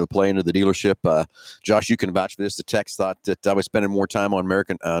brought it into the play into the dealership. Josh, you can vouch for this. The techs thought that I was spending more time on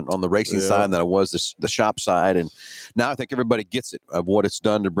on the racing side than I was the shop side. And now I think everybody gets it of what it's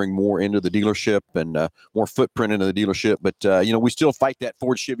done to bring more into the dealership and more footprint into the dealership. But we still fight that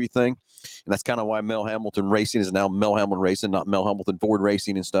Ford Chevy thing. And that's kind of why Mel Hambelton Racing is now Mel Hambelton Racing, not Mel Hambelton Ford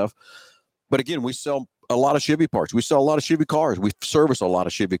Racing and stuff. But again, we sell a lot of Chevy parts. We sell a lot of Chevy cars. We service a lot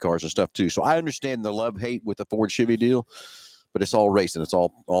of Chevy cars and stuff too. So I understand the love-hate with the Ford Chevy deal, but it's all racing. It's all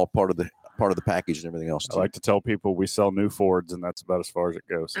part of the package and everything else too. I like to tell people we sell new Fords, and that's about as far as it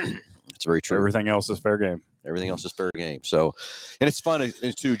goes. It's very true. Everything else is fair game. Everything else is fair game. So, and it's fun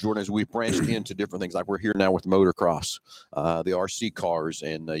too, Jordan, as we branched into different things. Like we're here now with motocross, the RC cars.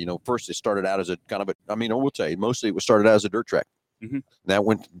 And, first it started out as a kind of I will tell you, mostly it was started out as a dirt track. Mm-hmm. That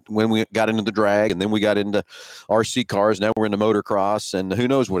when we got into the drag, and then we got into RC cars. Now we're into motocross, and who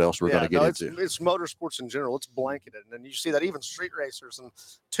knows what else we're going to get into. It's motorsports in general. It's blanketed. And you see that even street racers and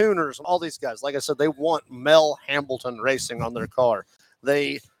tuners and all these guys, like I said, they want Mel Hambelton Racing on their car.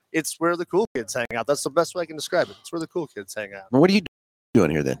 It's where the cool kids hang out. That's the best way I can describe it. It's where the cool kids hang out. Well, what are you doing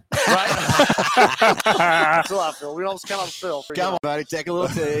here then? Right? That's a lot, Phil. We almost count on Phil. Come on, buddy. Take a little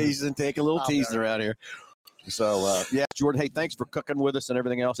tease and take a little teasing around here. So, Jordan, hey, thanks for cooking with us and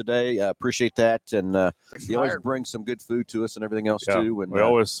everything else today. Appreciate that. And you always bring some good food to us and everything else too. And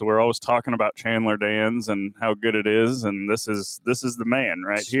we're always talking about Chandler Dan's and how good it is. And this is the man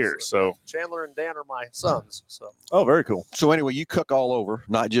right here. So Chandler and Dan are my sons. So very cool. So anyway, you cook all over,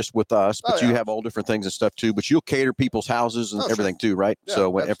 not just with us, but you have all different things and stuff too. But you'll cater people's houses and everything too, right? Yeah, so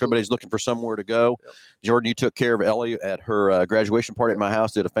when everybody's looking for somewhere to go, Jordan, you took care of Ellie at her graduation party at my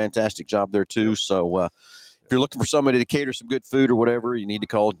house. Did a fantastic job there too. So. If you're looking for somebody to cater some good food or whatever, you need to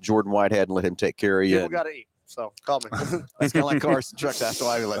call Jordan Whitehead and let him take care of you. People got to eat. So call me. It's kind of like cars and trucks. That's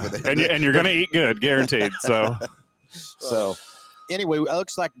why we live with it. And you're going to eat good, guaranteed. So anyway, it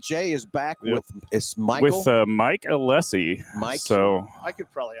looks like Jay is back Yep. with Michael. With Mike Alessi. Mike. So I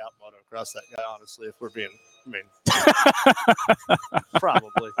could probably out motocross that guy, honestly, if we're being,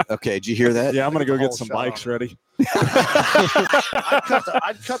 probably. Okay, did you hear that? Yeah, I'm going to go Whole get some shot bikes on it. ready.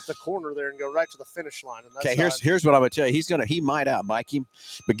 I'd cut the corner there and go right to the finish line. And that's Okay, how here's what I'm gonna tell you. He might outbike him,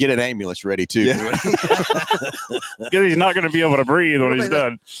 but get an ambulance ready too. Yeah. he's not going to be able to breathe when he's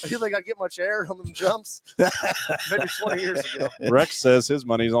done. You think I get much air on them jumps? Maybe 20 years ago. Rex says his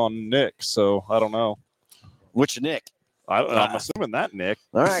money's on Nick, so I don't know. Which Nick? I'm assuming that Nick.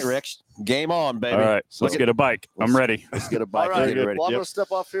 All right, Rex, game on, baby. All right, so let's get a bike. I'm ready. Let's get a bike. All right, Get ready. well, I'm Yep. going to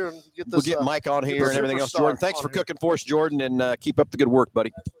step off here and get this. We'll get Mike on get here the and everything else. superstar Jordan, thanks on for here. cooking for us, Jordan, and keep up the good work,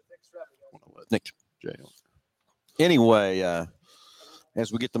 buddy. Nick. Anyway,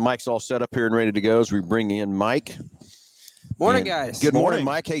 as we get the mics all set up here and ready to go, as we bring in Mike. Morning, And guys. Good morning,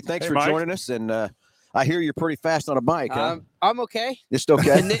 Mike. Hey, thanks Hey, for Mike. joining us. And I hear you're pretty fast on a bike, huh? I'm okay. Just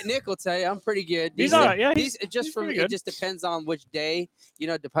okay. Nick will tell you I'm pretty good. He's all right. Yeah, These just he's for me, pretty it good. just depends on which day. You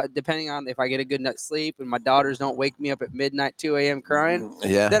know, depending on if I get a good night's sleep and my daughters don't wake me up at midnight, 2 a.m. crying,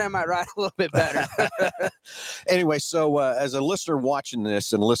 Yeah. then I might ride a little bit better. Anyway, so as a listener watching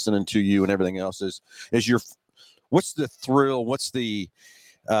this and listening to you and everything else, what's the thrill? What's the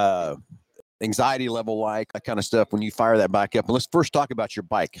anxiety level like, that kind of stuff when you fire that bike up? And let's first talk about your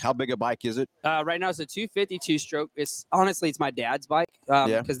bike. How big a bike is it? Right now it's a 252 stroke. It's my dad's bike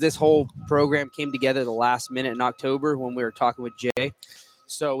Yeah. because this whole program came together the last minute in October when we were talking with Jay.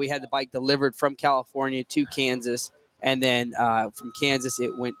 So we had the bike delivered from California to Kansas, and then from Kansas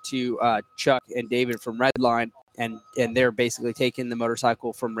it went to Chuck and David from Redline, and they're basically taking the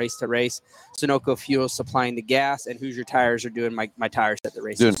motorcycle from race to race. Sunoco Fuel supplying the gas, and Hoosier Tires are doing my tires at the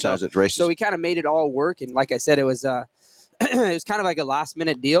races. Doing tires at races. So we kind of made it all work, and like I said, it was it was kind of like a last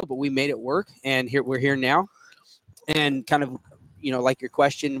minute deal, but we made it work, and we're here now. And kind of, like your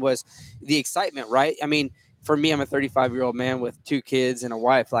question was the excitement, right? I mean, for me, I'm a 35-year-old man with 2 kids and a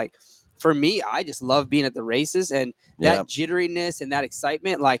wife. Like, for me, I just love being at the races, and that jitteriness and that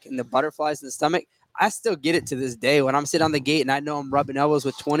excitement, like in the butterflies in the stomach, I still get it to this day when I'm sitting on the gate and I know I'm rubbing elbows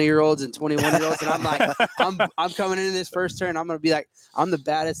with 20-year-olds and 21-year-olds, and I'm like, I'm coming into this first turn. I'm going to be like, I'm the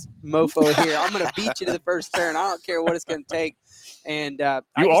baddest mofo here. I'm going to beat you to the first turn. I don't care what it's going to take. And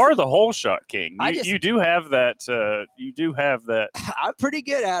You are the whole shot king. I You, just- you do have that. You do have that. I'm pretty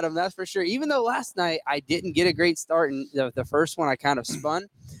good at them, that's for sure. Even though last night I didn't get a great start, and the first one I kind of spun,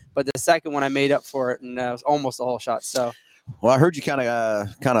 but the second one I made up for it, and it was almost a whole shot. So, Well, I heard you kind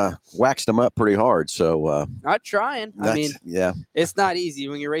of waxed them up pretty hard. So not trying. I mean, yeah, it's not easy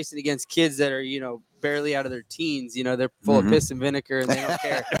when you're racing against kids that are, barely out of their teens. They're full of piss and vinegar, and they don't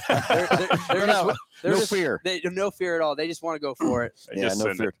care. They're no just- fear. They no fear at all. They just want to go for it. Yeah, Just no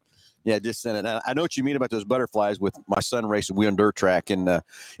send fear. it. Yeah, just send it. And I know what you mean about those butterflies. With my son racing wheel and dirt track, and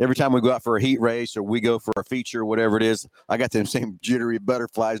every time we go out for a heat race or we go for a feature, whatever it is, I got them same jittery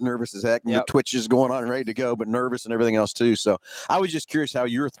butterflies, nervous as heck, and Yep. the twitches going on, ready to go, but nervous and everything else too. So I was just curious how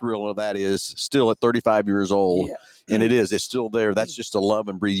your thrill of that is still at 35 years old, Yeah. and it's still there. That's just a love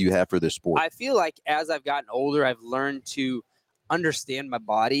and breathe you have for this sport. I feel like as I've gotten older, I've learned to understand my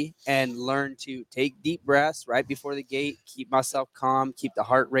body and learn to take deep breaths right before the gate, keep myself calm, keep the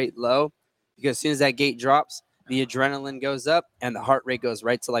heart rate low, because as soon as that gate drops, the adrenaline goes up and the heart rate goes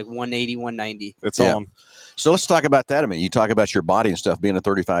right to like 180, 190. It's Yeah. on. So let's talk about that a minute. You talk about your body and stuff, being a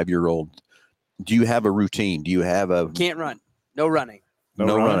 35-year-old. Do you have a routine? Do you have a Can't run. No running.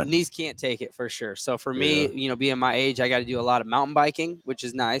 no running? Knees can't take it for sure. So for me, being my age, I got to do a lot of mountain biking, which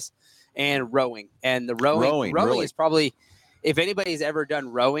is nice, and rowing. And the rowing really? is probably, if anybody's ever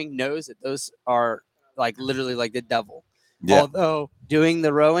done rowing, knows that those are like literally like the devil. Yeah. Although doing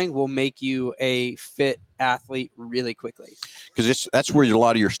the rowing will make you a fit athlete really quickly. Because that's where a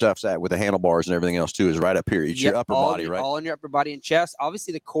lot of your stuff's at with the handlebars and everything else too, is right up here. It's your Yep, upper all body, right? All in your upper body and chest.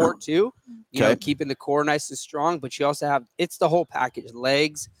 Obviously the core too, Okay. keeping the core nice and strong, but you also have, it's the whole package: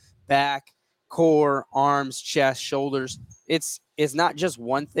 legs, back, core, arms, chest, shoulders. It's not just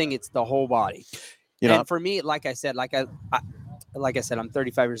one thing, it's the whole body. And for me, like I said, I'm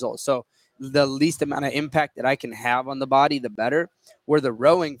 35 years old. So the least amount of impact that I can have on the body, the better. Where the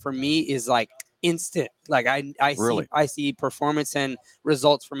rowing for me is like instant. Like I see performance and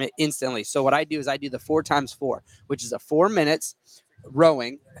results from it instantly. So what I do is I do the 4x4, which is a 4 minutes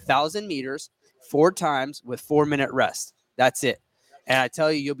rowing 1,000 meters 4 times with 4-minute rest. That's it. And I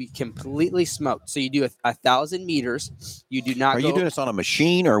tell you, you'll be completely smoked. So you do 1,000 meters. You do not. Are you doing this on a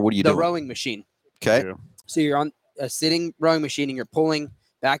machine or what are you doing? The rowing machine. Okay. Yeah. So you're on a sitting rowing machine and you're pulling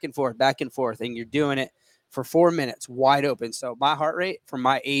back and forth, and you're doing it for 4 minutes, wide open. So my heart rate for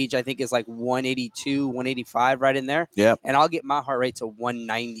my age, I think, is like 182, 185, right in there. Yeah. And I'll get my heart rate to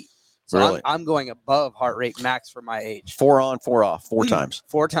 190. So Really? I'm going above heart rate max for my age. 4 on, 4 off, 4 times.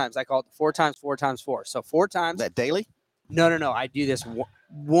 4 times. I call it 4 times, 4 times 4. So 4 times. Is that daily? No. I do this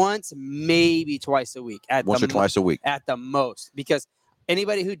once, maybe twice a week. Once or twice a week. At the most. Because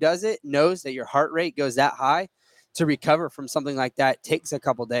anybody who does it knows that your heart rate goes that high. To recover from something like that takes a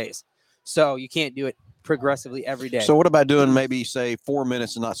couple days. So you can't do it progressively every day. So what about doing maybe, say, 4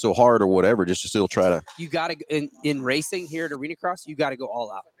 minutes and not so hard or whatever, just to still try to... You got to, in racing here at Arena Cross, you got to go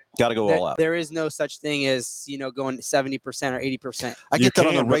all out. Got to go all out. There is no such thing as, going 70% or 80%. I get that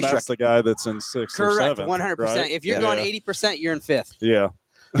on the racetrack. That's the guy that's in 6th or 7th. Correct, 100%. Right? If you're going 80%, you're in 5th. Yeah.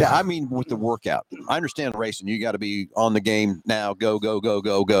 Yeah, I mean, with the workout, I understand racing. You got to be on the game now.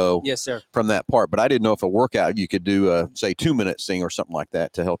 Go. Yes, sir. From that part, but I didn't know if a workout you could do, say, 2 minute thing or something like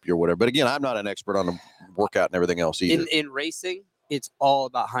that to help you or whatever. But again, I'm not an expert on the workout and everything else either. In racing, it's all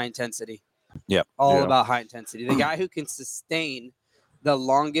about high intensity. Yep. All about high intensity. The guy who can sustain the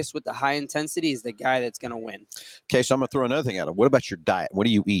longest with the high intensity is the guy that's going to win. Okay, so I'm going to throw another thing at him. What about your diet? What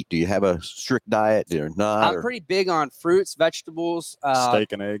do you eat? Do you have a strict diet or not? I'm pretty big on fruits, vegetables,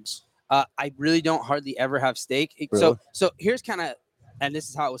 steak and eggs. I really don't hardly ever have steak. Really? So here's kind of, and this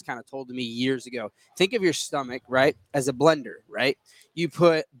is how it was kind of told to me years ago. Think of your stomach, right, as a blender, right? You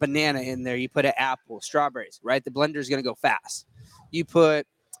put banana in there, you put an apple, strawberries, right? The blender is going to go fast. You put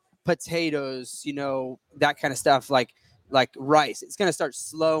potatoes, that kind of stuff, like rice. It's going to start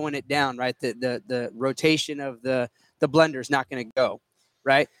slowing it down, right? The rotation of the blender is not going to go,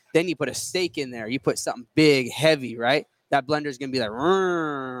 right? Then you put a steak in there. You put something big, heavy, right? That blender is going to be like,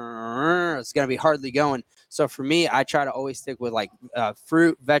 it's going to be hardly going. So for me, I try to always stick with like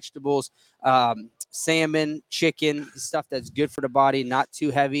fruit, vegetables, salmon, chicken, stuff that's good for the body, not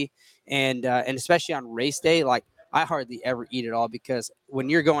too heavy. And especially on race day, like I hardly ever eat it all, because when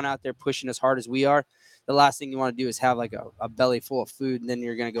you're going out there pushing as hard as we are, the last thing you want to do is have like a belly full of food, and then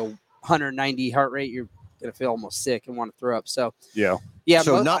you're going to go 190 heart rate. You're going to feel almost sick and want to throw up. So yeah.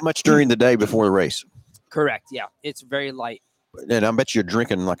 So not much during the day before the race. Correct. Yeah, it's very light. And I bet you're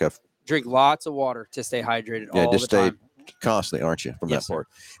drinking drink lots of water to stay hydrated all the time. Constantly, aren't you, from that part?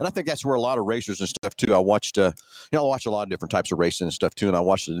 And I think that's where a lot of racers and stuff too. I watched, I watch a lot of different types of racing and stuff too. And I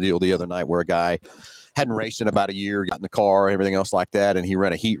watched the deal the other night where a guy hadn't raced in about a year, got in the car, everything else like that, and he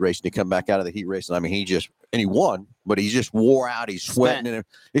ran a heat race, and he come back out of the heat race, and I mean, he won, but he just wore out. He's sweating, and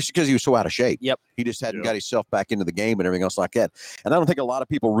it's because he was so out of shape. Yep. He just hadn't got himself back into the game and everything else like that. And I don't think a lot of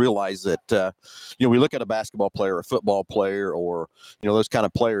people realize that, we look at a basketball player, a football player, or, those kind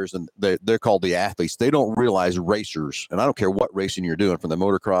of players, and they're called the athletes. They don't realize racers, and I don't care what racing you're doing, from the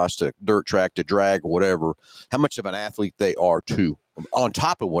motocross to dirt track to drag or whatever, how much of an athlete they are too, on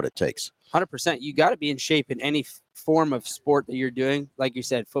top of what it takes. 100%. You got to be in shape in any form of sport that you're doing. Like you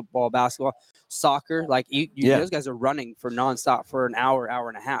said, football, basketball, soccer. Like those guys are running for nonstop for an hour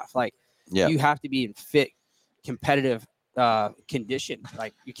and a half. Like you have to be in fit, competitive condition.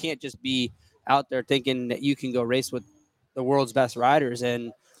 Like you can't just be out there thinking that you can go race with the world's best riders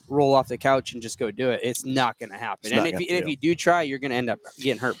and roll off the couch and just go do it. It's not going to happen. And if you do try, you're going to end up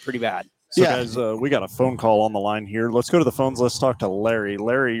getting hurt pretty bad. So guys, we got a phone call on the line here. Let's go to the phones. Let's talk to Larry.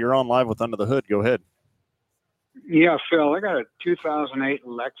 Larry, you're on live with Under the Hood. Go ahead. Yeah, Phil, I got a 2008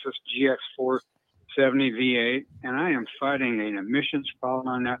 Lexus GX470 V8, and I am fighting an emissions problem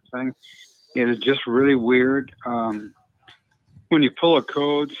on that thing. It is just really weird. When you pull a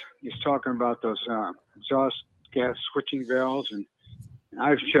codes, he's talking about those exhaust gas switching valves, and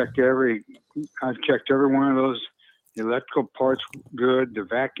I've checked every one of those. The electrical part's good. The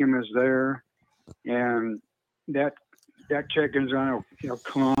vacuum is there, and that check-in's on. It'll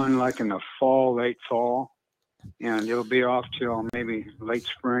come on like in the late fall, and it'll be off till maybe late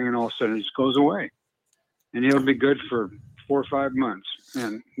spring, and all of a sudden it just goes away, and it'll be good for 4 or 5 months.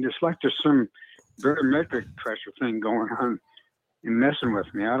 And it's like there's some barometric pressure thing going on and messing with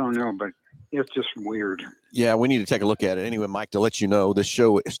me. I don't know, but it's just weird. Yeah, we need to take a look at it. Anyway, Mike, to let you know, this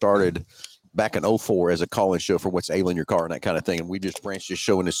show started back in 2004 as a call-in show for what's ailing your car and that kind of thing. And we just branched this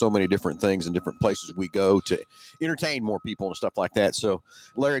show into so many different things and different places we go to entertain more people and stuff like that. So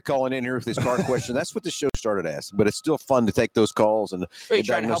Larry calling in here with his car question, that's what the show started as. But it's still fun to take those calls and you're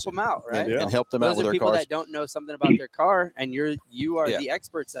trying to help them out, right? And help them out with their cars. Those are people that don't know something about their car, and you are the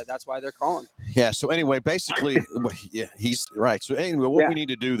experts. That's why they're calling. Yeah. So anyway, basically, he's right. So anyway, what we need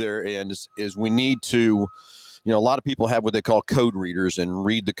to do there is we need to, a lot of people have what they call code readers and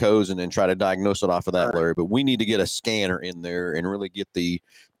read the codes and then try to diagnose it off of that, Larry. But we need to get a scanner in there and really get the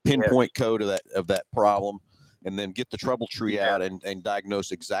pinpoint code of that problem and then get the trouble tree out and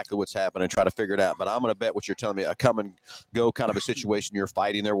diagnose exactly what's happening and try to figure it out. But I'm going to bet what you're telling me, a come and go kind of a situation, you're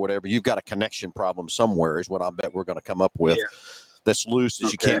fighting there, whatever, you've got a connection problem somewhere is what I bet we're going to come up with. That's loose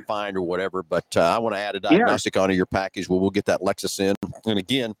that you can't find or whatever. But I want to add a diagnostic onto your package. We'll get that Lexus in. And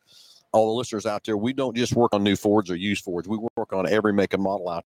again, all the listeners out there, we don't just work on new Fords or used Fords. We work on every make and model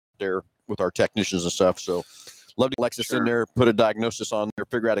out there with our technicians and stuff. So love to get Lexus in there, put a diagnosis on there,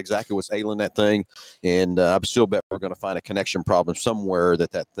 figure out exactly what's ailing that thing. And I still bet we're going to find a connection problem somewhere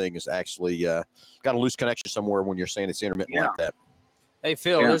that thing is actually got a loose connection somewhere when you're saying it's intermittent like that. Hey,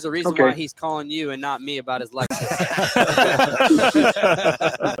 Phil, there's a reason why he's calling you and not me about his Lexus.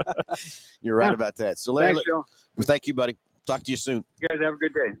 You're right about that. So, Larry, Thanks, Phil. well, thank you, buddy. Talk to you soon. You guys have a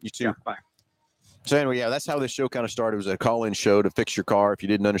good day. You too. Yeah, bye. So anyway, that's how this show kind of started. It was a call-in show to fix your car if you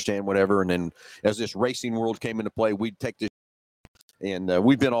didn't understand whatever. And then as this racing world came into play, we'd take this, and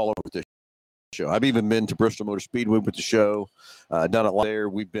we've been all over this show. I've even been to Bristol Motor Speedway with the show, done it there.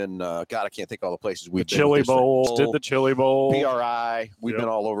 We've been, God, I can't think all the places we've been. Chili Bowl, did the Chili Bowl. PRI. We've been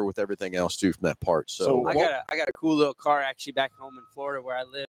all over with everything else too from that part. So I got a cool little car actually back home in Florida where I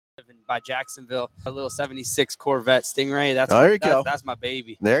live. By Jacksonville, a little 76 Corvette Stingray. That's my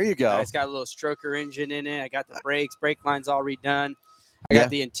baby. There you go. It's got a little stroker engine in it. I got the brake lines all redone. I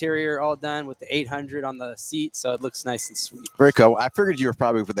got the interior all done with the 800 on the seat, so it looks nice and sweet. Very cool. I figured you were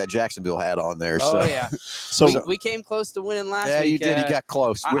probably with that Jacksonville hat on there. Oh, yeah. So we came close to winning last week. Yeah, you did. You got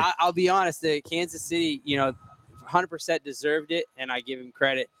close. I'll be honest. The Kansas City, 100% deserved it, and I give him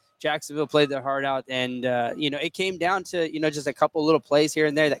credit. Jacksonville played their heart out, and it came down to just a couple little plays here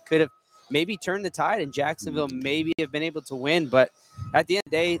and there that could have maybe turned the tide, and Jacksonville maybe have been able to win. But at the end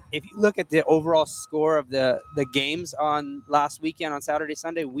of the day, if you look at the overall score of the games on last weekend on Saturday,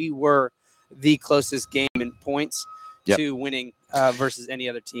 Sunday, we were the closest game in points to winning versus any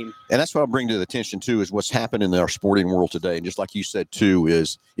other team. And that's what I'll bring to the attention too, is what's happened in our sporting world today. And just like you said too,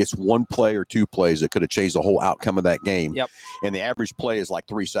 is it's one play or two plays that could have changed the whole outcome of that game. And the average play is like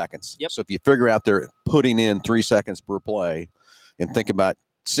 3 seconds. So if you figure out they're putting in 3 seconds per play and think about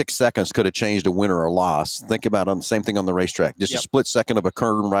 6 seconds could have changed a win or a loss. Think about the same thing on the racetrack. Just a split second of a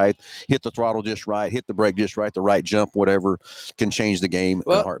turn right, hit the throttle just right, hit the brake just right, the right jump, whatever can change the game.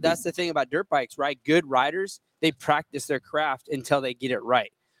 Well, that's the thing about dirt bikes, right? Good riders, they practice their craft until they get it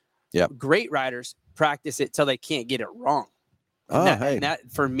right. Great riders practice it till they can't get it wrong. And that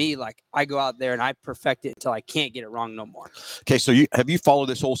for me, like I go out there and I perfect it until I can't get it wrong no more. Okay, so have you followed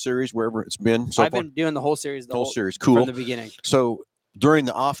this whole series wherever it's been so I've been doing the whole series. The whole series, cool. From the beginning. So during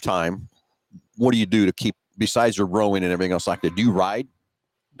the off time, what do you do to keep, besides your rowing and everything else like that? Do you ride?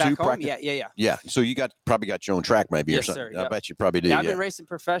 Back home? Yeah. So you probably got your own track maybe or something. Sir, I bet you probably do. Yeah, I've been racing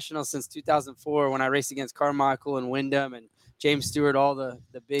professional since 2004 when I raced against Carmichael and Wyndham and James Stewart, all the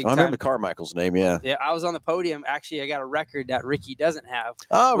big. I remember Carmichael's name. Yeah, I was on the podium. Actually, I got a record that Ricky doesn't have.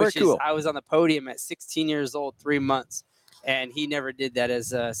 Oh, very cool. I was on the podium at 16 years old, 3 months. And he never did that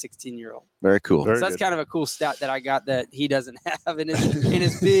as a 16-year-old. Very cool. So that's kind of a cool stat that I got that he doesn't have in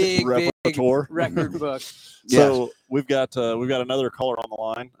his big record book. So we've got another caller on the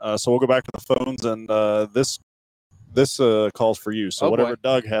line. So we'll go back to the phones, and this calls for you. So whatever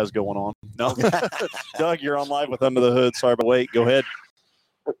Doug has going on. No, Doug, you're on live with Under the Hood. Sorry about wait. Go ahead.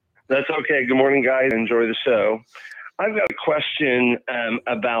 That's okay. Good morning, guys. Enjoy the show. I've got a question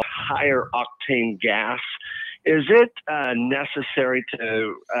about higher octane gas. Is it necessary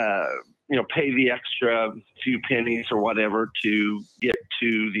to, pay the extra few pennies or whatever to get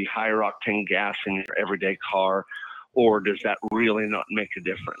to the higher octane gas in your everyday car, or does that really not make a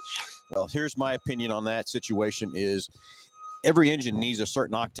difference? Well, here's my opinion on that situation is every engine needs a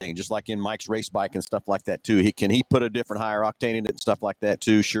certain octane, just like in Mike's race bike and stuff like that too. Can he put a different higher octane in it and stuff like that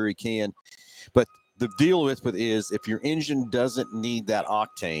too? Sure he can. But the deal with it is if your engine doesn't need that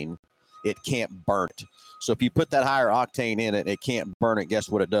octane, it can't burn it. So if you put that higher octane in it, it can't burn it. Guess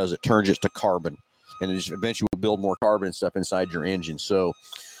what it does? It turns it to carbon, and it eventually will build more carbon and stuff inside your engine. So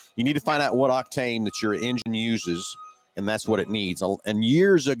you need to find out what octane that your engine uses, and that's what it needs. And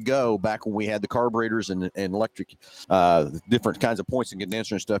years ago, back when we had the carburetors and electric, different kinds of points and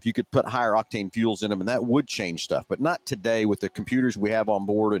condenser and stuff, you could put higher octane fuels in them, and that would change stuff. But not today with the computers we have on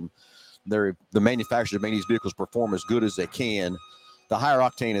board, and the manufacturers make these vehicles perform as good as they can. The higher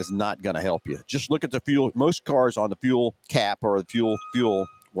octane is not going to help you. Just look at the fuel. Most cars on the fuel cap or the fuel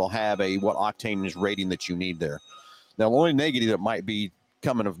will have what octane is rating that you need there. Now, the only negative that might be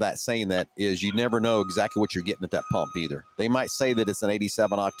coming of that saying that is you never know exactly what you're getting at that pump either. They might say that it's an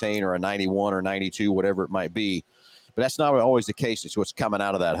 87 octane or a 91 or 92, whatever it might be, but that's not always the case. It's what's coming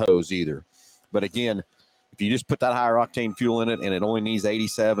out of that hose either. But again, if if you just put that higher octane fuel in it and it only needs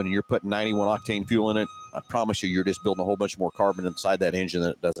 87 and you're putting 91 octane fuel in it, I promise you're just building a whole bunch more carbon inside that engine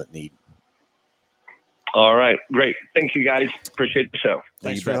that it doesn't need. All right. Great. Thank you, guys. Appreciate the show.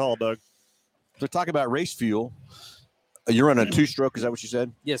 Thanks for the call, Doug. So talking about race fuel, you're running a 2-stroke. Is that what you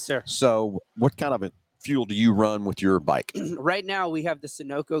said? Yes, sir. So what kind of a fuel do you run with your bike? Right now we have the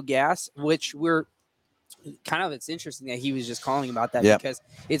Sunoco gas, which we're kind of, it's interesting that he was just calling about that because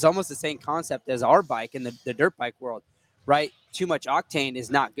it's almost the same concept as our bike in the dirt bike world, right? Too much octane is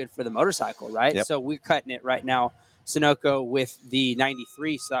not good for the motorcycle, right? Yep. So we're cutting it right now, Sunoco with the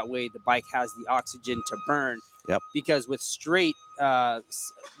 93, so that way the bike has the oxygen to burn. Yep. Because with straight,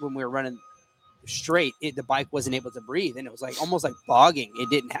 when we were running straight, the bike wasn't able to breathe, and it was like almost like bogging.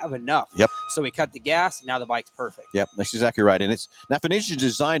 It didn't have enough. Yep. So we cut the gas. Now the bike's perfect. Yep, that's exactly right. And it's now if an engine's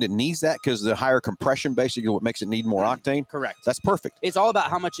designed, it needs that because the higher compression basically what makes it need more octane. Correct. That's perfect. It's all about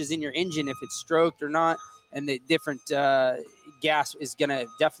how much is in your engine, if it's stroked or not, and the different gas is going to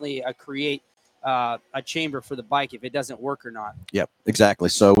definitely create a chamber for the bike if it doesn't work or not. Yep, exactly.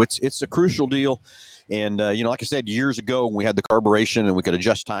 So it's a crucial deal. And, like I said, years ago when we had the carburation and we could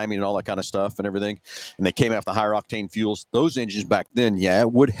adjust timing and all that kind of stuff and everything, and they came out the higher octane fuels, those engines back then,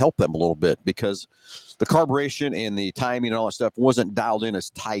 it would help them a little bit because the carburation and the timing and all that stuff wasn't dialed in as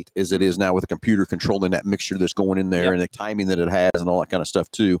tight as it is now with the computer controlling that mixture that's going in there and the timing that it has and all that kind of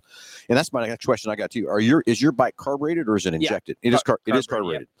stuff too. And that's my next question I got to you. Is your bike carbureted or is it injected? It is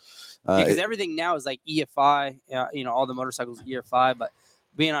carbureted. Because everything now is like EFI, all the motorcycles EFI, but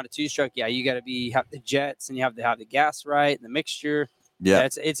being on a 2-stroke, you got to have the jets and you have to have the gas right and the mixture. Yeah,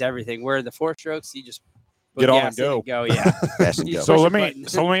 it's everything. Where the 4-strokes, you just get on and go. Gas and go. So let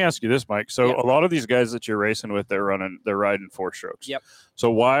me ask you this, Mike. So a lot of these guys that you're racing with, they're riding 4-strokes. Yep.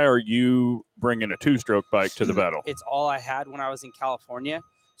 So why are you bringing a 2-stroke bike to the battle? It's all I had when I was in California.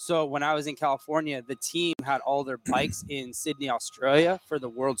 So when I was in California, the team had all their bikes in Sydney, Australia for the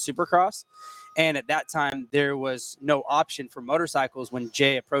World Supercross. And at that time, there was no option for motorcycles when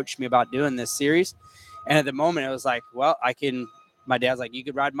Jay approached me about doing this series. And at the moment, it was like, well, my dad's like, you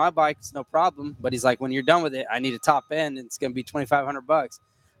could ride my bike. It's no problem. But he's like, when you're done with it, I need a top end. And it's going to be $2,500.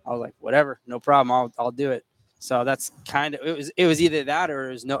 I was like, whatever, no problem. I'll do it. So that's kind of, it was either that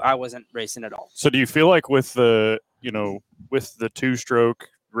or I wasn't racing at all. So do you feel like with the 2-stroke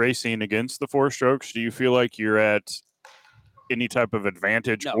racing against the 4-strokes, do you feel like you're at any type of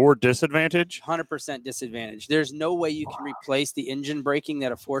advantage or disadvantage? 100% disadvantage. There's no way you can replace the engine braking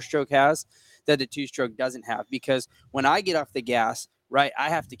that a 4-stroke has that the 2-stroke doesn't have, because when I get off the gas, right, I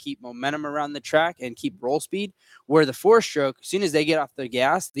have to keep momentum around the track and keep roll speed, where the 4-stroke, as soon as they get off the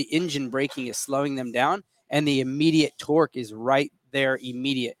gas, the engine braking is slowing them down and the immediate torque is right there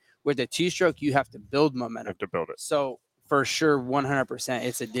immediate. With the 2-stroke, you have to build momentum. You have to build it. So for sure, 100%,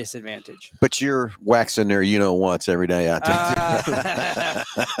 it's a disadvantage. But you're waxing there, once every day out there.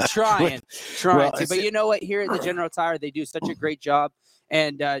 Trying to. But you know what? Here at the General Tire, they do such a great job.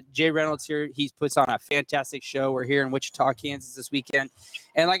 And Jay Reynolds here, he puts on a fantastic show. We're here in Wichita, Kansas this weekend.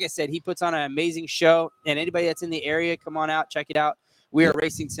 And like I said, he puts on an amazing show. And anybody that's in the area, come on out, check it out. We are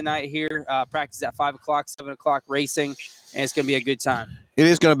racing tonight here. Practice at 5 o'clock, 7 o'clock racing. And it's going to be a good time. It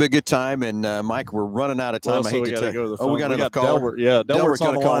is going to be a good time. And, Mike, we're running out of time. I hate to tell you. We got another caller. Delbert's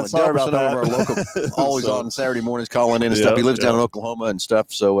on the line. Sorry about that. Our local, always on Saturday mornings calling in and stuff. He lives down in Oklahoma and stuff.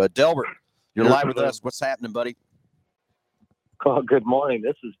 So, Delbert, you're live with us. What's happening, buddy? Oh, good morning.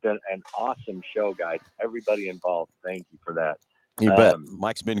 This has been an awesome show, guys. Everybody involved, thank you for that. You bet.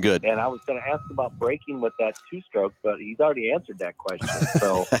 Mike's been good. And I was going to ask about braking with that 2-stroke, but he's already answered that question.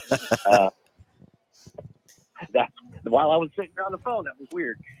 So that's while I was sitting on the phone, that was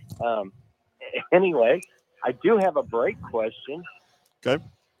weird. Anyway, I do have a brake question. Okay.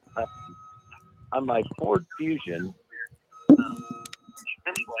 On my Ford Fusion.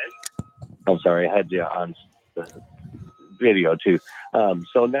 I'm sorry, I had you on the video too.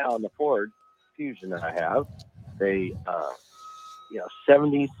 So now on the Ford Fusion that I have, they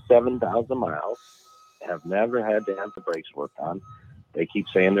 77,000 miles, have never had to have the brakes worked on. They keep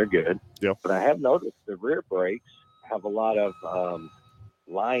saying they're good. Yep. But I have noticed the rear brakes have a lot of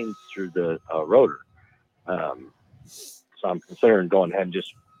lines through the rotor. So I'm considering going ahead and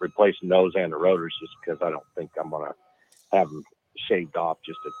just replacing those and the rotors, just because I don't think I'm going to have them shaved off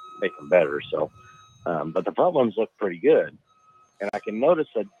just to make them better. So, but the problems look pretty good. And I can notice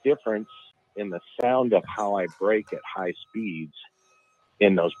a difference in the sound of how I brake at high speeds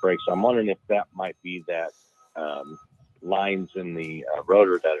in those brakes. So I'm wondering if that might be that lines in the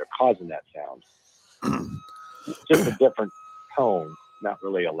rotor that are causing that sound. Just a different tone, not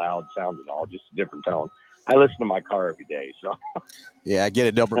really a loud sound at all, just a different tone. I listen to my car every day, so yeah, I get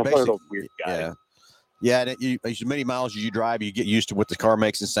it, Delbert. Weird guy. Yeah. Yeah, and as many miles as you drive, you get used to what the car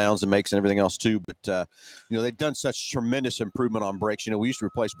makes and sounds and makes and everything else too. But they've done such tremendous improvement on brakes. We used to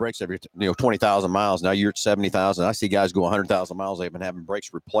replace brakes every 20,000 miles. Now you're at 70,000. I see guys go 100,000 miles. They've been having brakes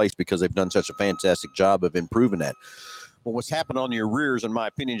replaced because they've done such a fantastic job of improving that. Well, what's happened on your rears, in my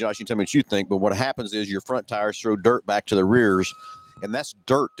opinion, Josh, you tell me what you think. But what happens is your front tires throw dirt back to the rears. And that's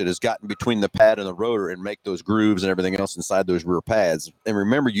dirt that has gotten between the pad and the rotor and make those grooves and everything else inside those rear pads. And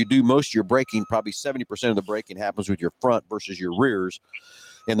remember, you do most of your braking, probably 70% of the braking happens with your front versus your rears.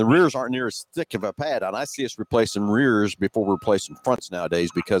 And the rears aren't near as thick of a pad. And I see us replacing rears before we're replacing fronts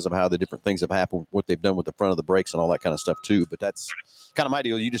nowadays because of how the different things have happened, what they've done with the front of the brakes and all that kind of stuff too. But that's kind of my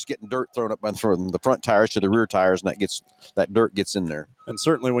deal. You just getting dirt thrown up from the front tires to the rear tires, and that dirt gets in there. And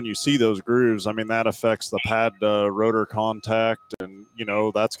certainly when you see those grooves, I mean, that affects the pad rotor contact, and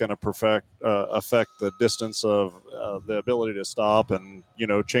that's going to affect the distance of the ability to stop, and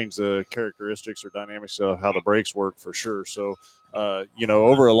change the characteristics or dynamics of how the brakes work for sure. So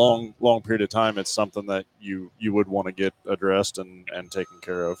over a long period of time, it's something that you would want to get addressed and taken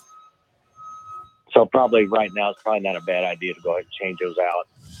care of. So probably right now, it's probably not a bad idea to go ahead and change those out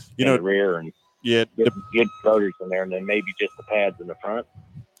in the rear and get rotors in there, and then maybe just the pads in the front.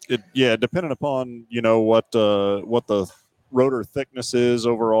 Depending upon what the rotor thickness is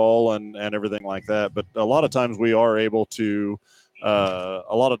overall and everything like that. But a lot of times we are able to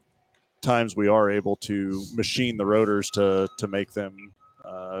machine the rotors to make them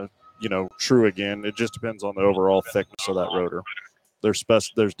true again. It just depends on the overall thickness of that rotor. There's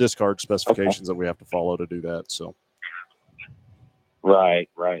discard specifications that we have to follow to do that. So. Right.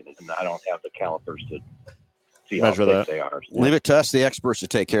 And I don't have the calipers to see how thick they are. So. Leave it to us, the experts, to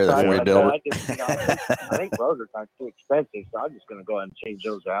take care of that for you, Delbert. I think rotors aren't too expensive, so I'm just going to go ahead and change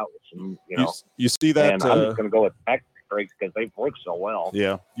those out with some, You see that? And I'm just going to go with factory brakes because they've worked so well.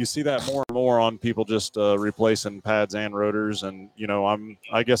 Yeah, you see that more and more on people just replacing pads and rotors, and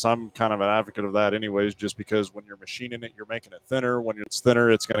I guess I'm kind of an advocate of that, anyways, just because when you're machining it, you're making it thinner. When it's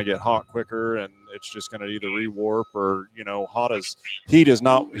thinner, it's going to get hot quicker, and it's just going to either rewarp or heat is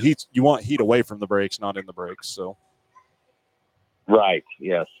not heat. You want heat away from the brakes, not in the brakes. So. Right.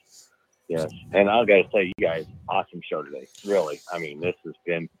 Yes. And I got to say, you guys, awesome show today. Really, I mean, this has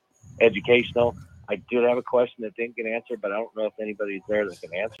been educational. I did have a question that didn't get answered, but I don't know if anybody's there that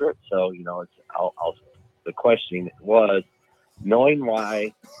can answer it. So, the question was, knowing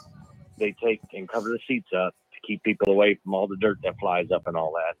why they take and cover the seats up to keep people away from all the dirt that flies up and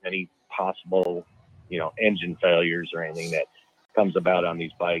all that, any possible, engine failures or anything that comes about on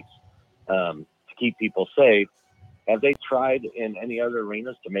these bikes, to keep people safe. Have they tried in any other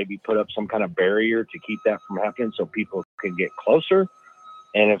arenas to maybe put up some kind of barrier to keep that from happening so people can get closer?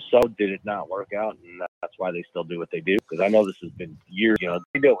 And if so, did it not work out? And that's why they still do what they do? Because I know this has been years. They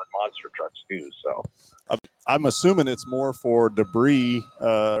do it with monster trucks too. So I'm assuming it's more for debris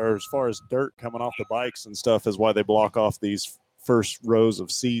or as far as dirt coming off the bikes and stuff is why they block off these first rows of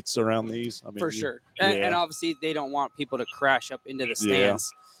seats around these. I mean, for sure. And obviously they don't want people to crash up into the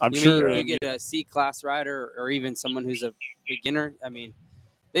stands. Yeah. I'm sure you get a C-class rider or even someone who's a beginner. I mean,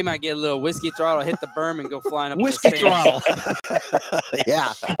 they might get a little whiskey throttle, hit the berm, and go flying up. Whiskey throttle.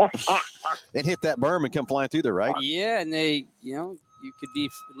 Yeah. They'd hit that berm and come flying through there, right? Yeah, and they, you could be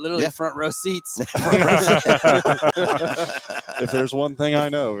literally front row seats. If there's one thing I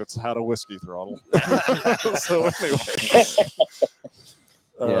know, it's how to whiskey throttle. So anyway.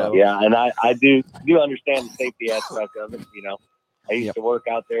 Yeah, and I do understand the safety aspect of it. I used to work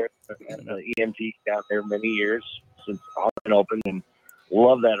out there at the EMT out there many years since Hambelton opened, and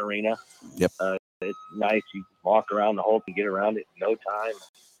love that arena. Yep. It's nice. You walk around the whole thing, get around it in no time.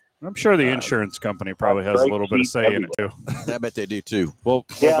 I'm sure the insurance company probably has a little bit of say in it too. I bet they do too. Well,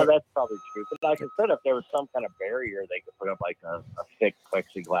 yeah, that's probably true. But like I said, if there was some kind of barrier, they could put up like a thick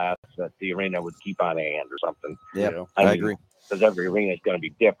plexiglass that the arena would keep on hand or something. Yeah, I agree. Because every arena is going to be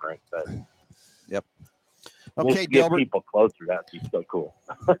different. But yep. Okay, get Delbert. People closer. That'd be so cool.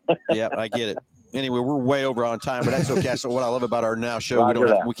 Yeah, I get it. Anyway, we're way over on time, but that's okay. So what I love about our now show,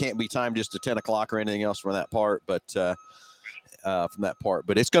 we can't be timed just to 10 o'clock or anything else from that part, but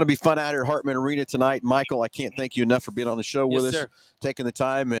But it's going to be fun out here at Hartman Arena tonight. Michael, I can't thank you enough for being on the show with us, sir. Taking the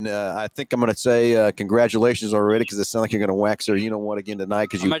time. And I think I'm going to say congratulations already because it sounds like you're going to wax her. Again tonight.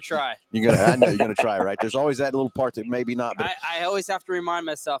 I'm going to try. I know you're going to try, right? There's always that little part that maybe not. But I always have to remind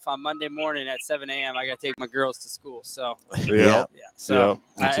myself on Monday morning at 7 a.m. I got to take my girls to school. So, yeah. So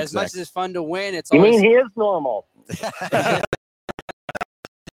as much as it's fun to win, it's you always. mean he is normal.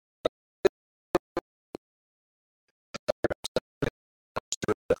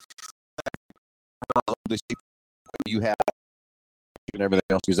 You have and everything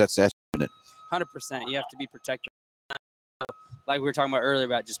else because that's it. 100%. You have to be protected. Like we were talking about earlier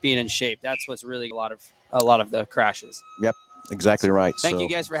about just being in shape. That's what's really a lot of the crashes. Yep, exactly right. Thank you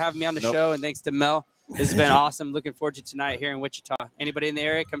guys for having me on the show, and thanks to Mel. This has been awesome. Looking forward to tonight here in Wichita. Anybody in the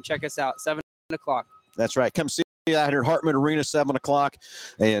area, come check us out. 7 o'clock. That's right. Come see me out here at Hartman Arena, 7 o'clock.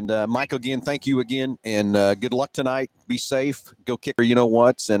 And Michael, again, thank you again, and good luck tonight. Be safe. Go kick your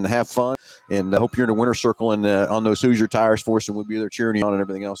you-know-whats and have fun. And I hope you're in the winter circle and on those Hoosier tires for us, and we'll be there cheering you on and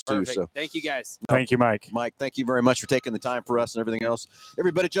everything else, too. Perfect. So thank you, guys. Thank you, Mike. Mike, thank you very much for taking the time for us and everything else.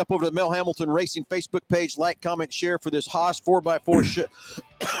 Everybody jump over to the Mel Hambelton Racing Facebook page, like, comment, share for this Haas 4x4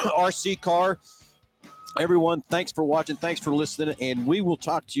 RC car. Everyone, thanks for watching. Thanks for listening. And we will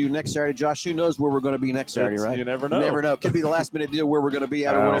talk to you next Saturday. Josh, who knows where we're going to be next Saturday, right? You never know. You never know. It could be the last minute deal where we're going to be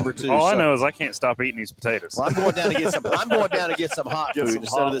out or whatever, too. All I know is I can't stop eating these potatoes. Well, I'm going down to get some. I'm going down to get some hot food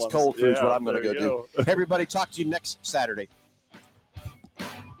instead of this cold food. Is what I'm going to go do. Everybody, talk to you next Saturday.